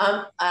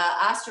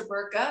 Astor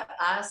Burka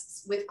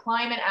asks, with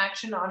climate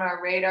action on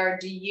our radar,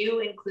 do you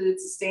include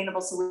sustainable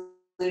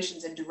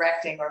solutions in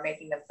directing or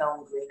making the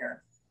film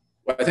greener?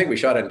 Well, I think we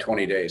shot it in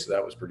 20 days, so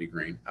that was pretty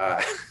green.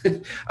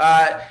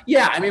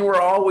 Yeah, I mean, we're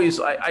always,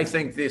 I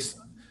think this,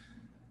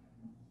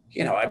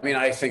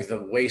 I think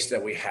the waste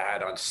that we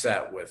had on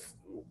set with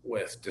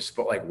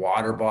like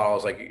water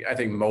bottles, like I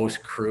think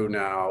most crew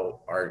now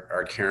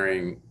are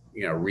carrying,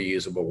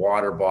 reusable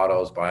water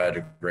bottles,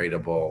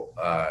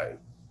 biodegradable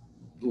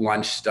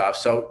lunch stuff.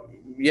 So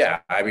yeah,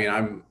 I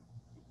mean,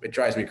 it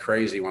drives me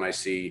crazy when I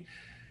see,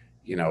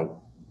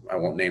 I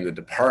won't name the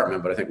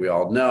department, but I think we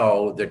all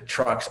know the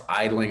trucks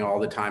idling all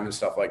the time and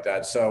stuff like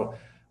that. So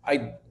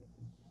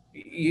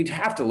you'd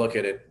have to look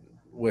at it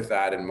with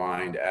that in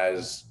mind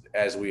as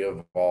we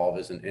evolve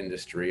as an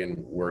industry and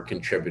we're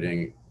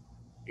contributing,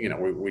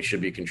 we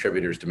should be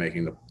contributors to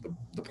making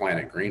the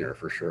planet greener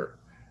for sure.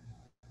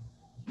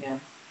 Yeah.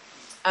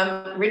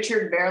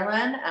 Richard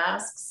Berlin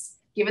asks,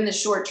 given the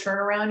short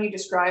turnaround you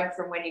described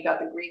from when you got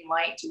the green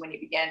light to when you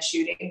began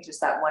shooting,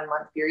 just that 1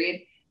 month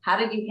period, how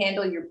did you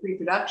handle your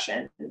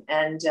pre-production,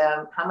 and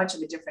how much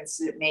of a difference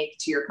did it make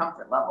to your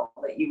comfort level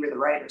that you were the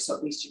writer, so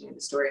at least you knew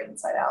the story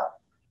inside out?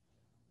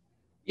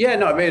 Yeah,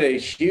 no, it made a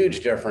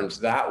huge difference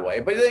that way.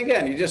 But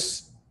again,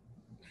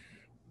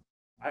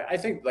 I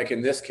think like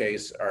in this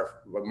case,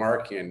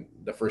 Markian,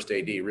 the first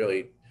AD,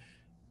 really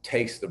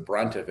takes the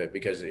brunt of it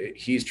because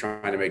he's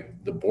trying to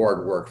make the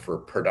board work for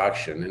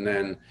production. And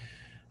then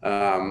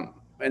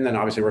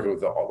obviously working with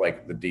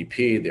the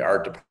DP, the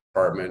art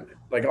department,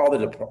 like all the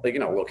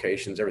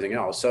locations, everything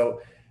else.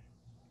 So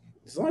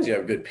as long as you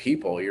have good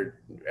people,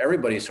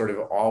 everybody's sort of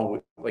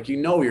all like,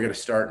 you're going to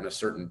start in a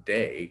certain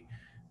day.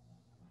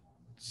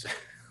 So,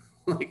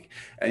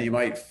 and you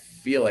might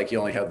feel like you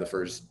only have the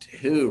first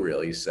 2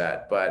 really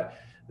set, but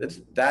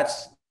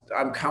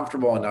I'm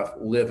comfortable enough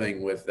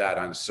living with that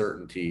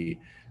uncertainty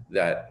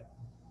that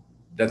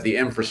the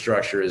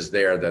infrastructure is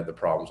there, that the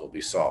problems will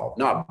be solved.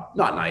 Not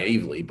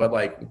naively, but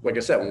like I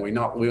said, when we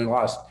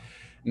lost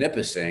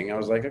Nipissing, I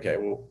was like, okay,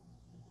 well,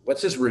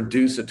 let's just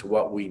reduce it to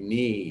what we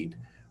need.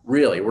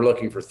 Really, we're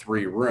looking for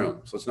 3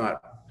 rooms. Let's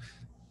not,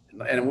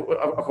 and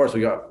of course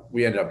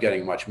we ended up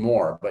getting much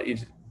more, but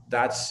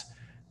that's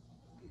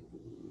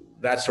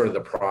sort of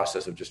the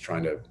process of just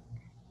trying to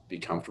be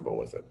comfortable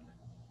with it.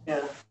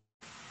 Yeah.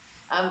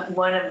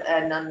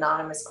 An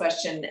anonymous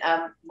question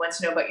wants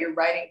to know about your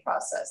writing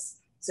process.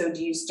 So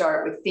do you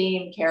start with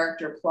theme,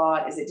 character,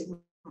 plot? Is it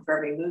different for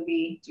every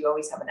movie? Do you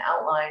always have an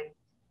outline?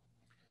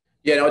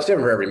 Yeah, no, it's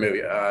different for every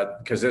movie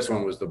because this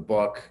one was the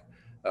book.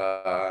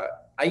 I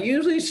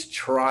usually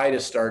try to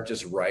start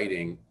just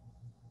writing,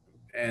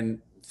 and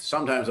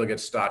sometimes I'll get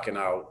stuck and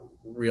I'll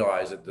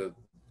realize that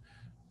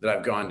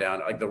I've gone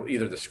down, like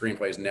either the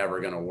screenplay is never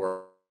going to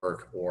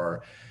work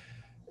or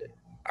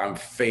I'm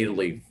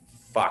fatally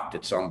fucked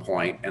at some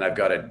point, and I've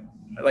got to,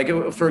 like,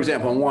 for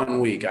example, in 1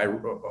 week,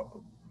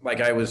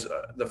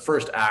 the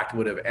first act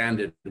would have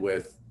ended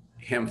with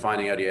him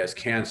finding out he has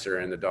cancer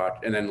and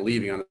and then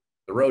leaving on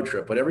the road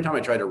trip. But every time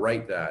I tried to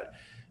write that,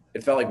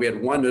 it felt like we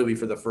had one movie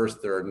for the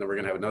first third, and then we're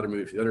going to have another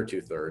movie for the other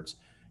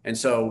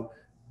 2/3.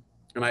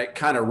 And I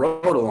kind of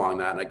wrote along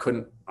that, and I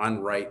couldn't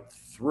unwrite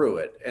through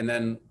it. And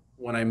then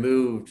when I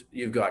moved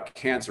You've Got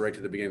Cancer right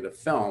to the beginning of the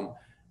film,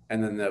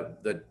 and then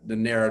the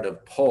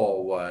narrative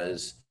pull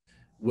was,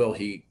 will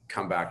he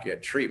come back,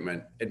 get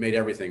treatment? It made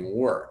everything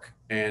work.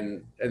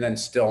 And then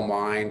Still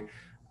Mine,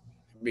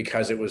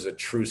 because it was a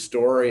true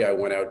story, I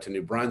went out to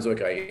New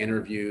Brunswick, I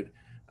interviewed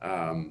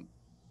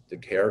the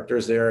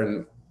characters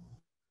there,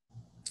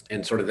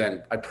 and sort of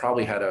then I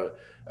probably had a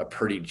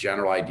pretty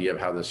general idea of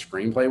how the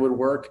screenplay would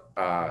work,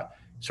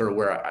 sort of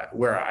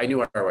where I knew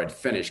where I'd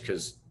finish,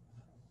 because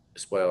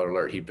spoiler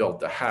alert, he built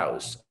the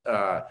house.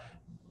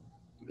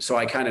 So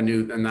I kind of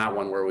knew in that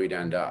one where we'd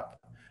end up.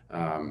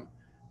 And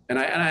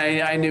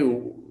I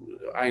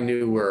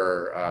knew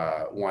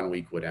where 1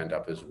 week would end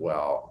up as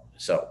well.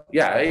 So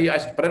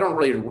yeah, but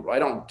I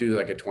don't do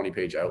like a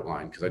 20-page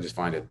outline, because I just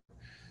find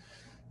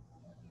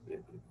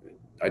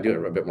I do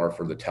it a bit more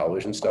for the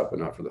television stuff, but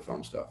not for the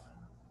film stuff.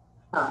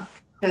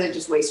 Because it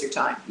just wastes your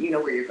time. You know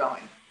where you're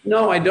going.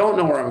 No, I don't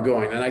know where I'm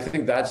going. And I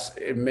think that's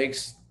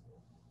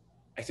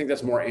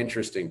more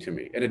interesting to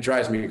me. And it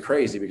drives me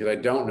crazy because I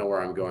don't know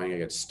where I'm going. I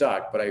get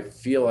stuck, but I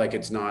feel like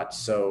it's not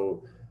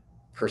so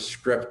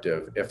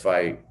prescriptive if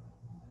I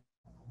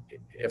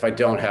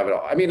don't have it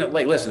all. I mean,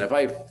 like, listen, if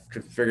I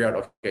could figure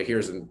out, okay,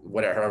 here's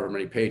however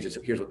many pages,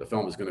 here's what the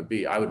film is going to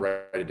be, I would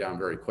write it down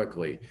very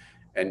quickly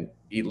and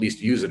at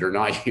least use it or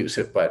not use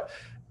it. But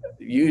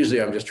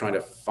usually I'm just trying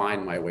to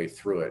find my way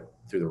through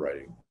the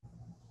writing.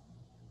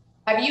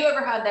 Have you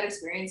ever had that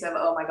experience of,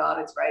 oh my God,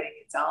 it's writing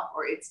itself,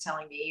 or it's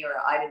telling me, or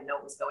I didn't know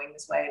it was going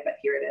this way, but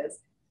here it is?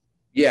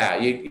 Yeah,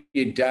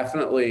 you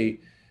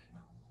definitely,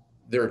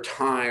 there are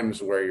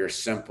times where you're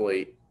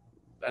simply,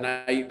 and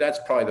that's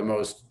probably the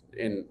most,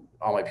 in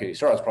all my PhD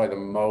starts, probably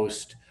the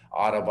most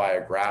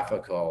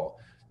autobiographical,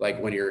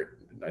 like when you're,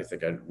 I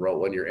think I wrote,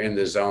 when you're in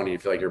the zone and you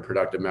feel like you're a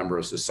productive member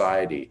of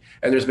society.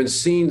 And there's been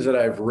scenes that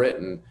I've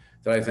written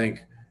that I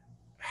think,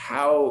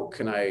 how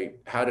did I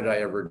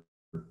ever,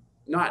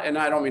 not, and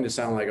I don't mean to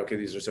sound like, okay,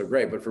 these are so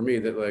great, but for me,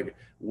 that like,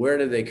 where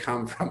did they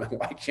come from and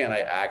why can't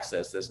I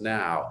access this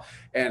now?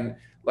 And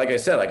like I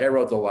said, I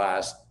wrote the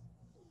last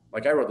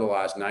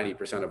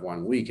 90% of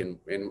one week in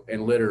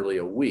literally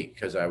a week,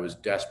 because I was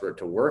desperate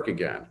to work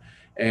again.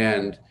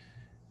 And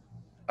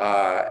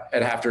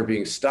after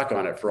being stuck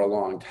on it for a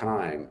long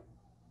time.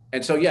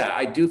 And so, yeah,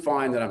 I do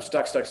find that I'm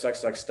stuck,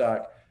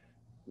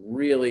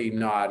 really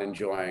not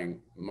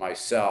enjoying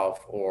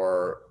myself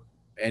or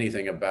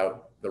anything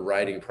about the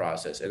writing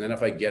process. And then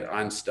if I get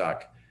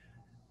unstuck,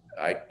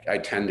 I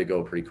tend to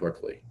go pretty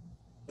quickly.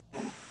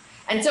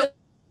 And so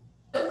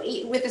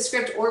with the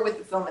script or with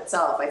the film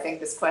itself, I think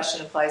this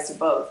question applies to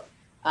both.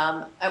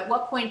 At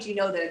what point do you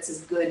know that it's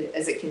as good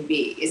as it can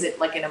be? Is it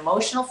like an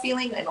emotional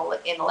feeling, an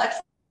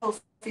intellectual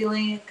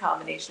feeling, a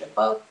combination of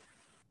both?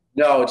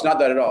 No, it's not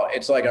that at all.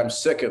 It's like, I'm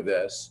sick of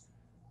this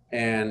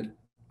and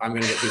I'm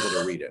going to get people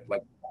to read it.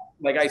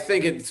 Like I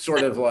think it's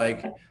sort of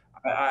like,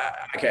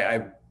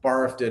 I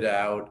barfed it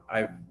out.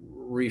 I've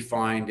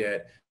refined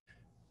it.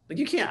 Like,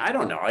 you can't, I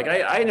don't know. Like,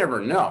 I never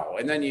know.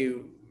 And then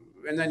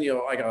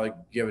you'll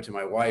I'll give it to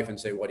my wife and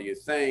say, what do you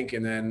think?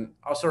 And then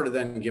I'll sort of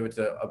then give it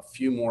to a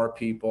few more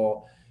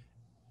people.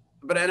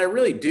 And I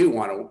really do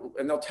want to,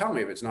 and they'll tell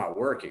me if it's not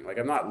working. Like,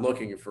 I'm not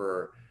looking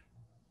for,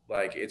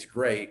 like, it's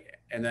great.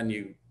 And then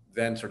you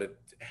then sort of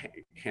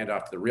hand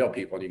off to the real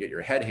people and you get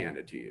your head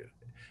handed to you.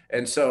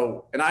 And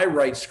so, and I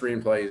write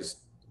screenplays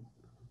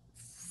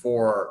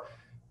for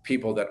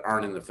people that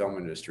aren't in the film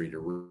industry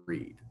to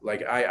read.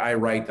 Like, I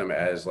write them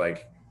as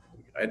like,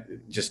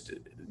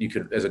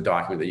 as a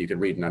document that you could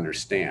read and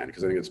understand,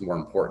 because I think it's more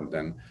important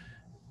than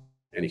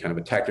any kind of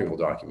a technical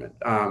document.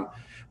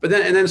 But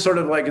then sort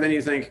of like, and then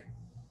you think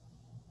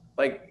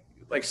like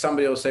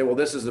somebody will say, well,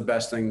 this is the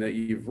best thing that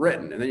you've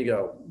written. And then you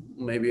go,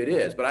 maybe it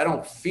is, but I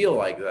don't feel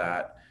like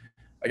that.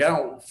 Like, I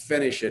don't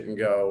finish it and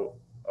go,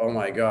 oh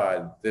my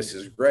God, this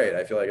is great.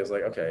 I feel like it's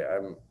like, okay,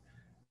 I'm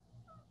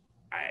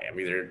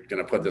either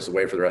going to put this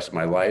away for the rest of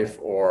my life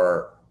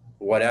or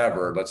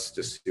whatever. Let's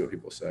just see what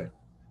people say.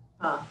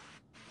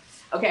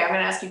 Okay, I'm going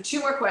to ask you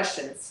two more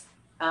questions,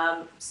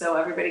 so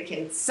everybody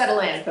can settle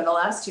in for the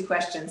last two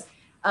questions.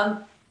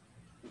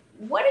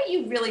 What are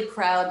you really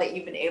proud that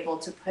you've been able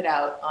to put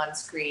out on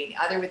screen,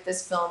 either with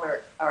this film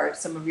or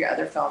some of your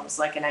other films,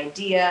 like an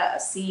idea, a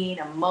scene,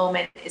 a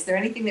moment? Is there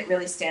anything that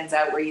really stands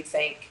out where you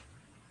think,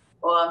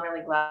 oh, I'm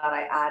really glad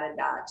I added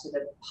that to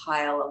the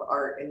pile of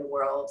art in the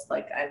world.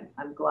 Like,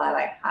 I'm glad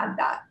I had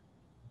that.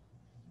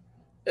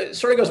 It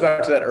sort of goes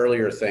back to that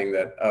earlier thing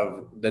that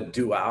of the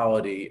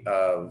duality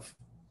of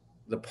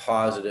the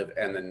positive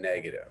and the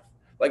negative.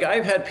 Like,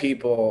 I've had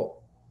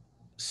people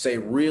say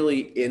really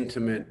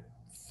intimate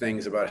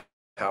things about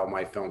how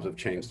my films have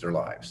changed their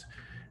lives.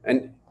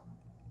 And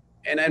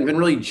I've been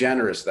really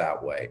generous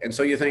that way. And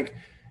so you think,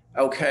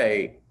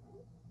 okay,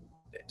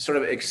 sort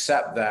of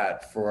accept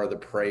that for the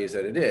praise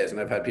that it is.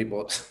 And I've had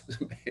people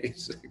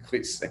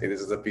basically say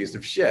this is a piece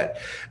of shit,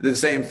 the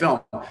same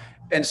film.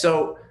 And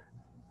so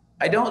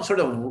I don't sort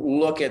of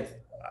look at,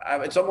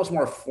 it's almost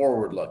more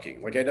forward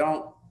looking. Like, I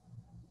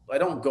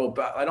don't go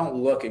back, I don't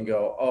look and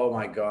go, oh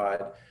my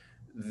God,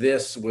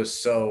 this was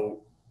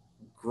so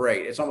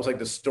great. It's almost like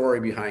the story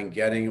behind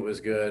getting it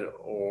was good.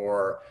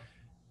 Or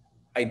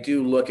I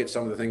do look at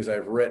some of the things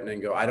I've written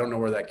and go, I don't know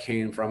where that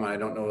came from. And I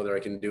don't know whether I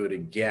can do it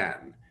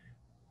again.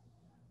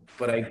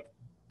 But I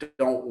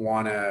don't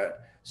want to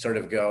sort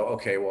of go,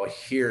 okay, well,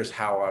 here's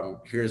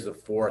the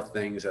four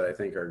things that I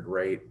think are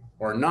great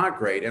or not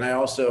great. And I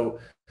also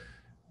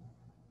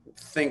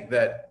think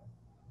that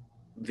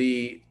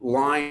the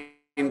line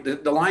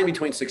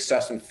between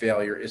success and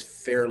failure is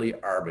fairly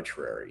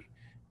arbitrary.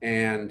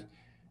 And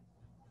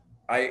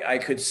I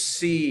could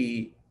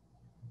see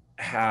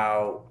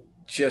how,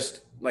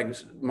 just like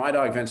my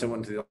dog Vincent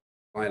went to the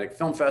Atlantic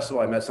Film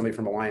Festival. I met somebody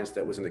from Alliance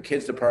that was in the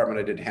kids department.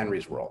 I did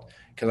Henry's World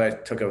because I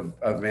took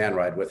a van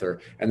ride with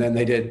her. And then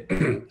they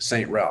did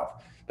St.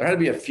 Ralph. there had to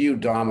be a few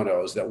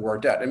dominoes that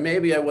worked out. And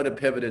maybe I would have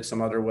pivoted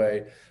some other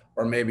way,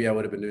 or maybe I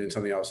would have been doing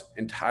something else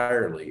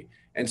entirely.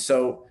 And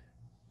so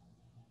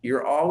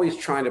you're always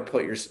trying to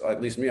put at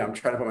least me, I'm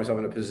trying to put myself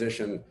in a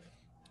position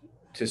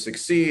to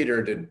succeed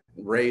or to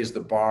raise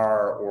the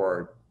bar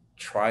or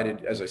try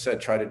to, as I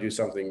said, try to do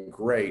something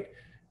great.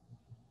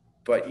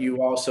 But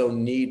you also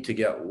need to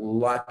get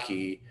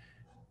lucky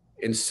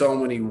in so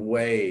many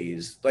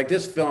ways. Like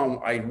this film,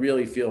 I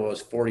really feel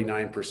was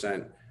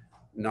 49%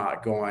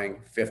 not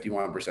going,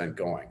 51%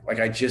 going.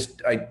 Like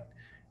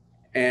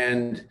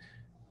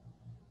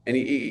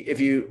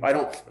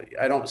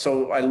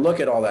so I look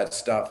at all that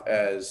stuff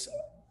as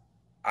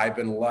I've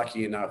been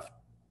lucky enough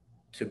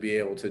to be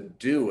able to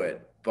do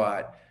it.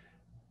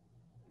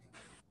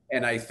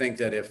 And I think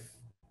that if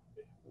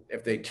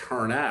they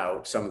turn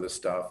out some of the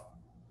stuff,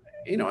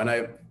 you know, and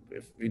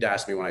if you'd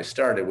asked me when I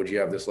started, would you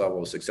have this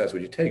level of success?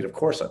 Would you take it? Of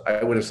course,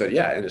 I would have said,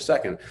 yeah, in a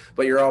second.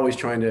 But you're always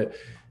trying to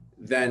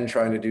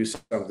do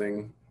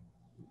something,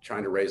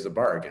 trying to raise the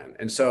bar again.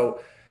 And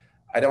so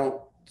I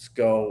don't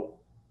go,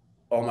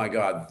 oh my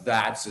God,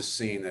 that's a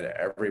scene that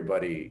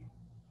everybody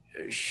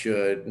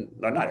should,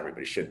 not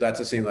everybody should. That's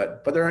a scene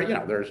that, but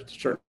there's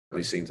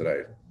certainly scenes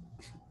that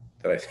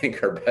I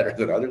think are better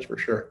than others for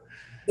sure.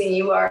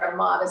 You are a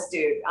modest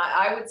dude.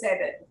 I would say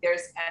that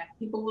and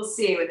people will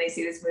see when they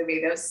see this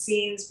movie, those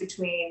scenes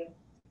between,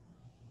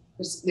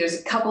 there's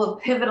a couple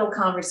of pivotal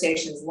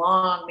conversations,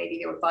 long, maybe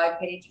there were 5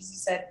 pages, you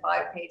said,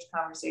 5-page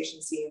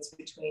conversation scenes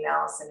between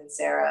Allison and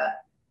Sarah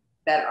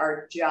that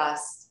are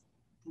just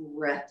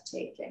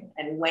breathtaking.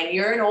 And when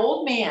you're an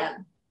old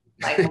man,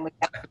 like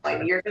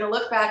when you're going to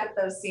look back at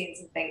those scenes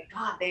and think,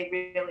 God, they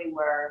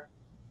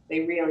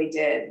really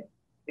did.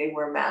 They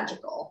were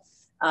magical.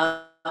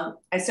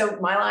 And so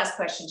my last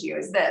question to you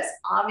is this.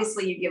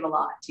 Obviously, you give a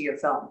lot to your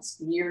films.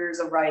 Years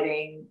of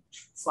writing,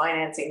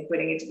 financing,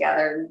 putting it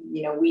together,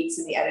 weeks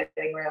in the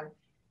editing room.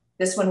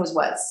 This one was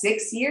what,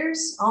 6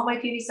 years? All My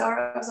Beauty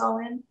Sorrows all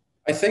in?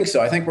 I think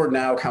so. I think we're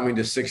now coming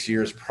to 6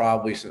 years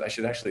probably. So I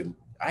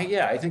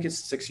think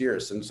it's 6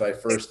 years since I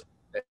first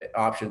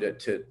optioned it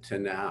to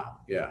now.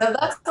 Yeah. So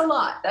that's a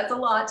lot. That's a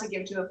lot to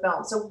give to a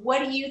film. So what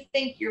do you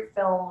think your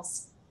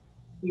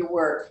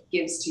work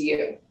gives to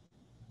you?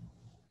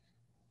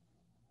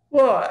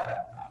 Well,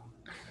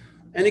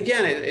 and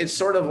again, it's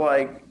sort of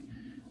like,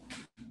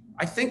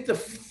 I think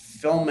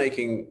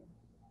filmmaking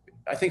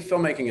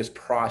is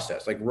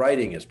process, like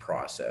writing is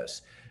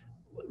process,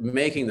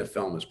 making the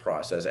film is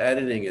process,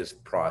 editing is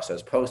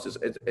process,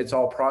 it's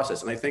all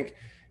process. And I think,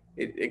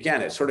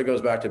 it sort of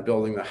goes back to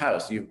building the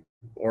house. You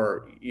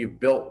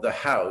built the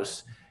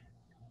house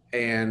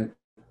and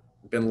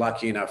been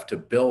lucky enough to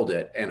build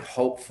it, and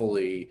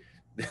hopefully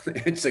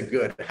it's a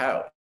good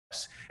house.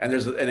 And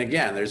there's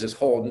this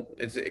whole,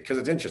 because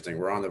it's interesting,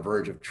 we're on the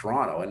verge of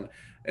Toronto,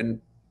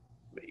 and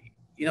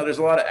there's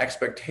a lot of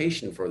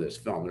expectation for this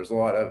film. There's a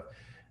lot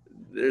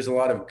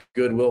of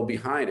goodwill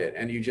behind it,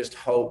 and you just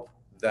hope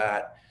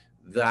that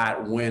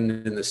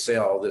win in the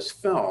sale of this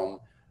film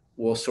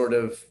will sort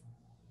of,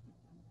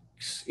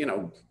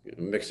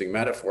 mixing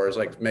metaphors,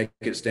 like make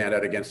it stand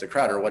out against the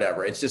crowd or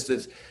whatever. It's just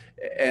this,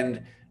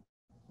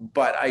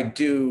 but I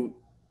do.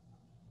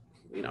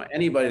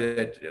 Anybody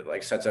that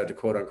like sets out to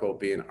quote unquote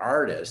be an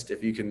artist,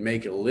 if you can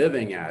make a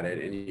living at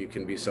it and you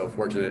can be so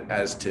fortunate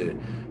as to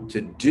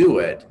do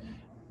it,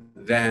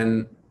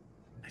 then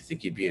I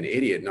think you'd be an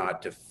idiot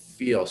not to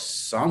feel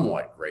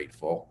somewhat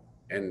grateful.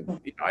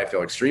 And I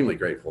feel extremely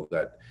grateful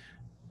that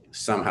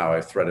somehow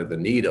I threaded the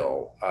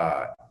needle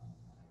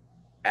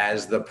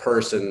as the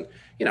person.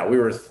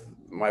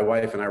 My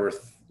wife and I were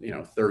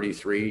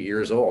 33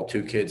 years old,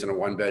 2 kids in a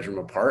 1-bedroom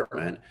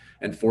apartment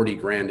and 40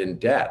 grand in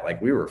debt.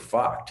 Like we were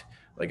fucked.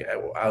 Like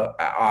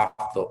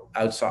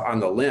outside on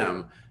the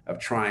limb of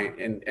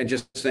trying and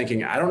just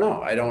thinking, I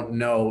don't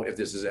know if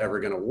this is ever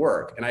going to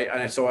work.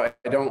 And so I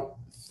don't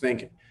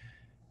think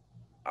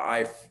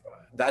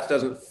that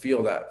doesn't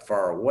feel that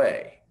far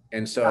away.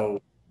 And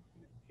so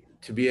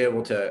to be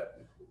able to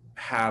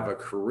have a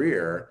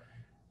career,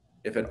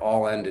 if it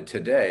all ended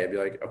today, I'd be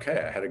like,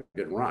 okay, I had a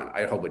good run.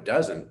 I hope it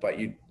doesn't, but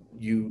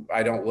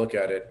I don't look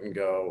at it and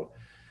go,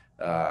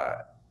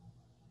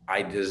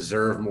 I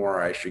deserve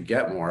more, I should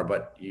get more.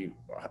 But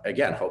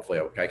hopefully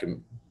I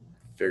can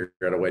figure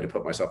out a way to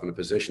put myself in a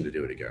position to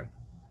do it again.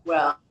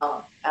 Well,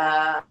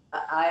 I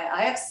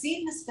have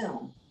seen this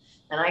film,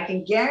 and I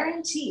can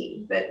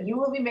guarantee that you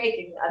will be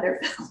making other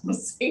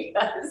films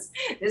because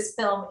this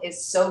film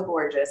is so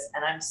gorgeous,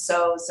 and I'm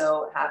so,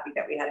 so happy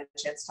that we had a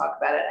chance to talk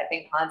about it. I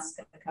think Hans is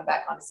going to come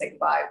back on to say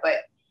goodbye,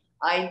 but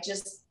I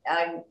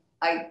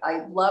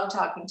love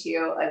talking to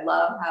you. I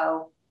love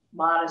how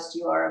modest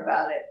you are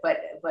about it, but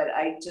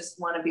I just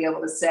want to be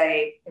able to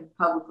say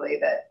publicly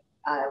that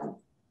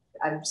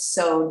I'm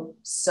so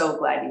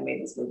glad you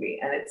made this movie,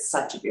 and it's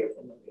such a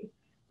beautiful movie.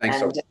 Thanks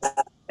so much.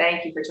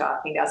 Thank you for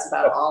talking to us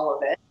about all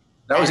of it.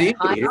 That was easy.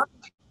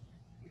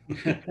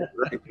 Thank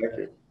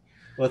you.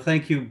 Well,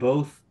 thank you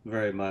both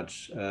very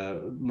much.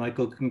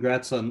 Michael,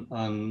 congrats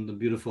on the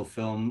beautiful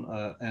film,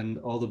 and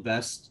all the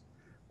best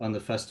on the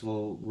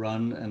festival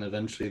run and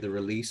eventually the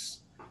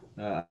release.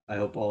 I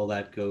hope all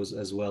that goes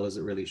as well as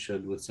it really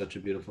should with such a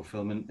beautiful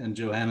film. And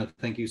Johanna,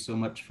 thank you so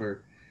much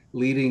for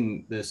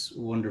leading this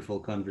wonderful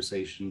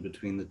conversation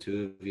between the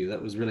two of you.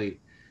 That was really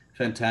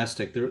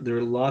fantastic. There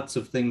are lots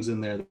of things in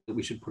there that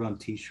we should put on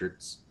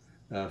t-shirts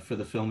for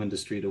the film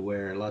industry to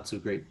wear, lots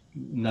of great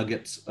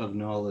nuggets of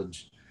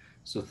knowledge.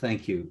 So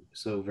thank you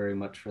so very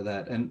much for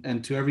that.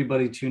 And to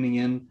everybody tuning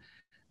in,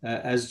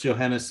 as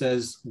Johanna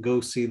says, go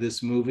see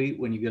this movie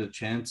when you get a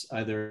chance,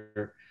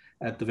 either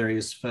at the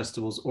various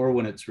festivals or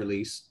when it's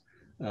released.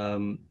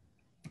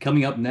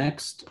 Coming up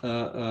next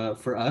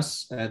for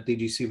us at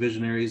DGC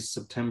Visionaries,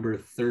 September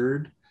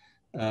 3rd,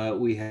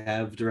 we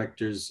have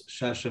directors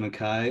Shasha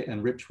Mackay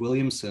and Rich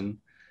Williamson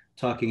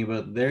talking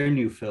about their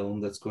new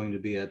film that's going to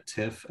be at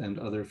TIFF and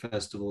other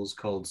festivals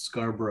called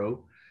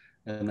Scarborough.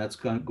 And that's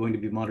going to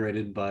be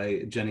moderated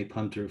by Jenny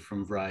Punter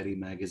from Variety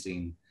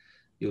Magazine.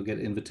 You'll get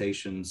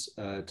invitations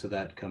to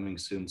that coming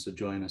soon. So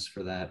join us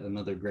for that.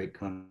 Another great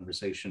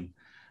conversation.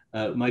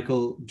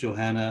 Michael,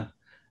 Johanna,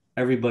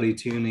 everybody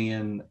tuning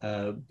in,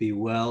 be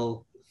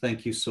well.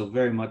 Thank you so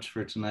very much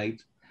for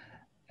tonight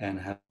and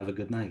have a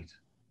good night.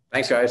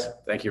 Thanks, guys.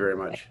 Thank you very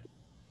much.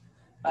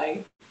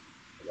 Bye.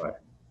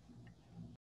 Bye.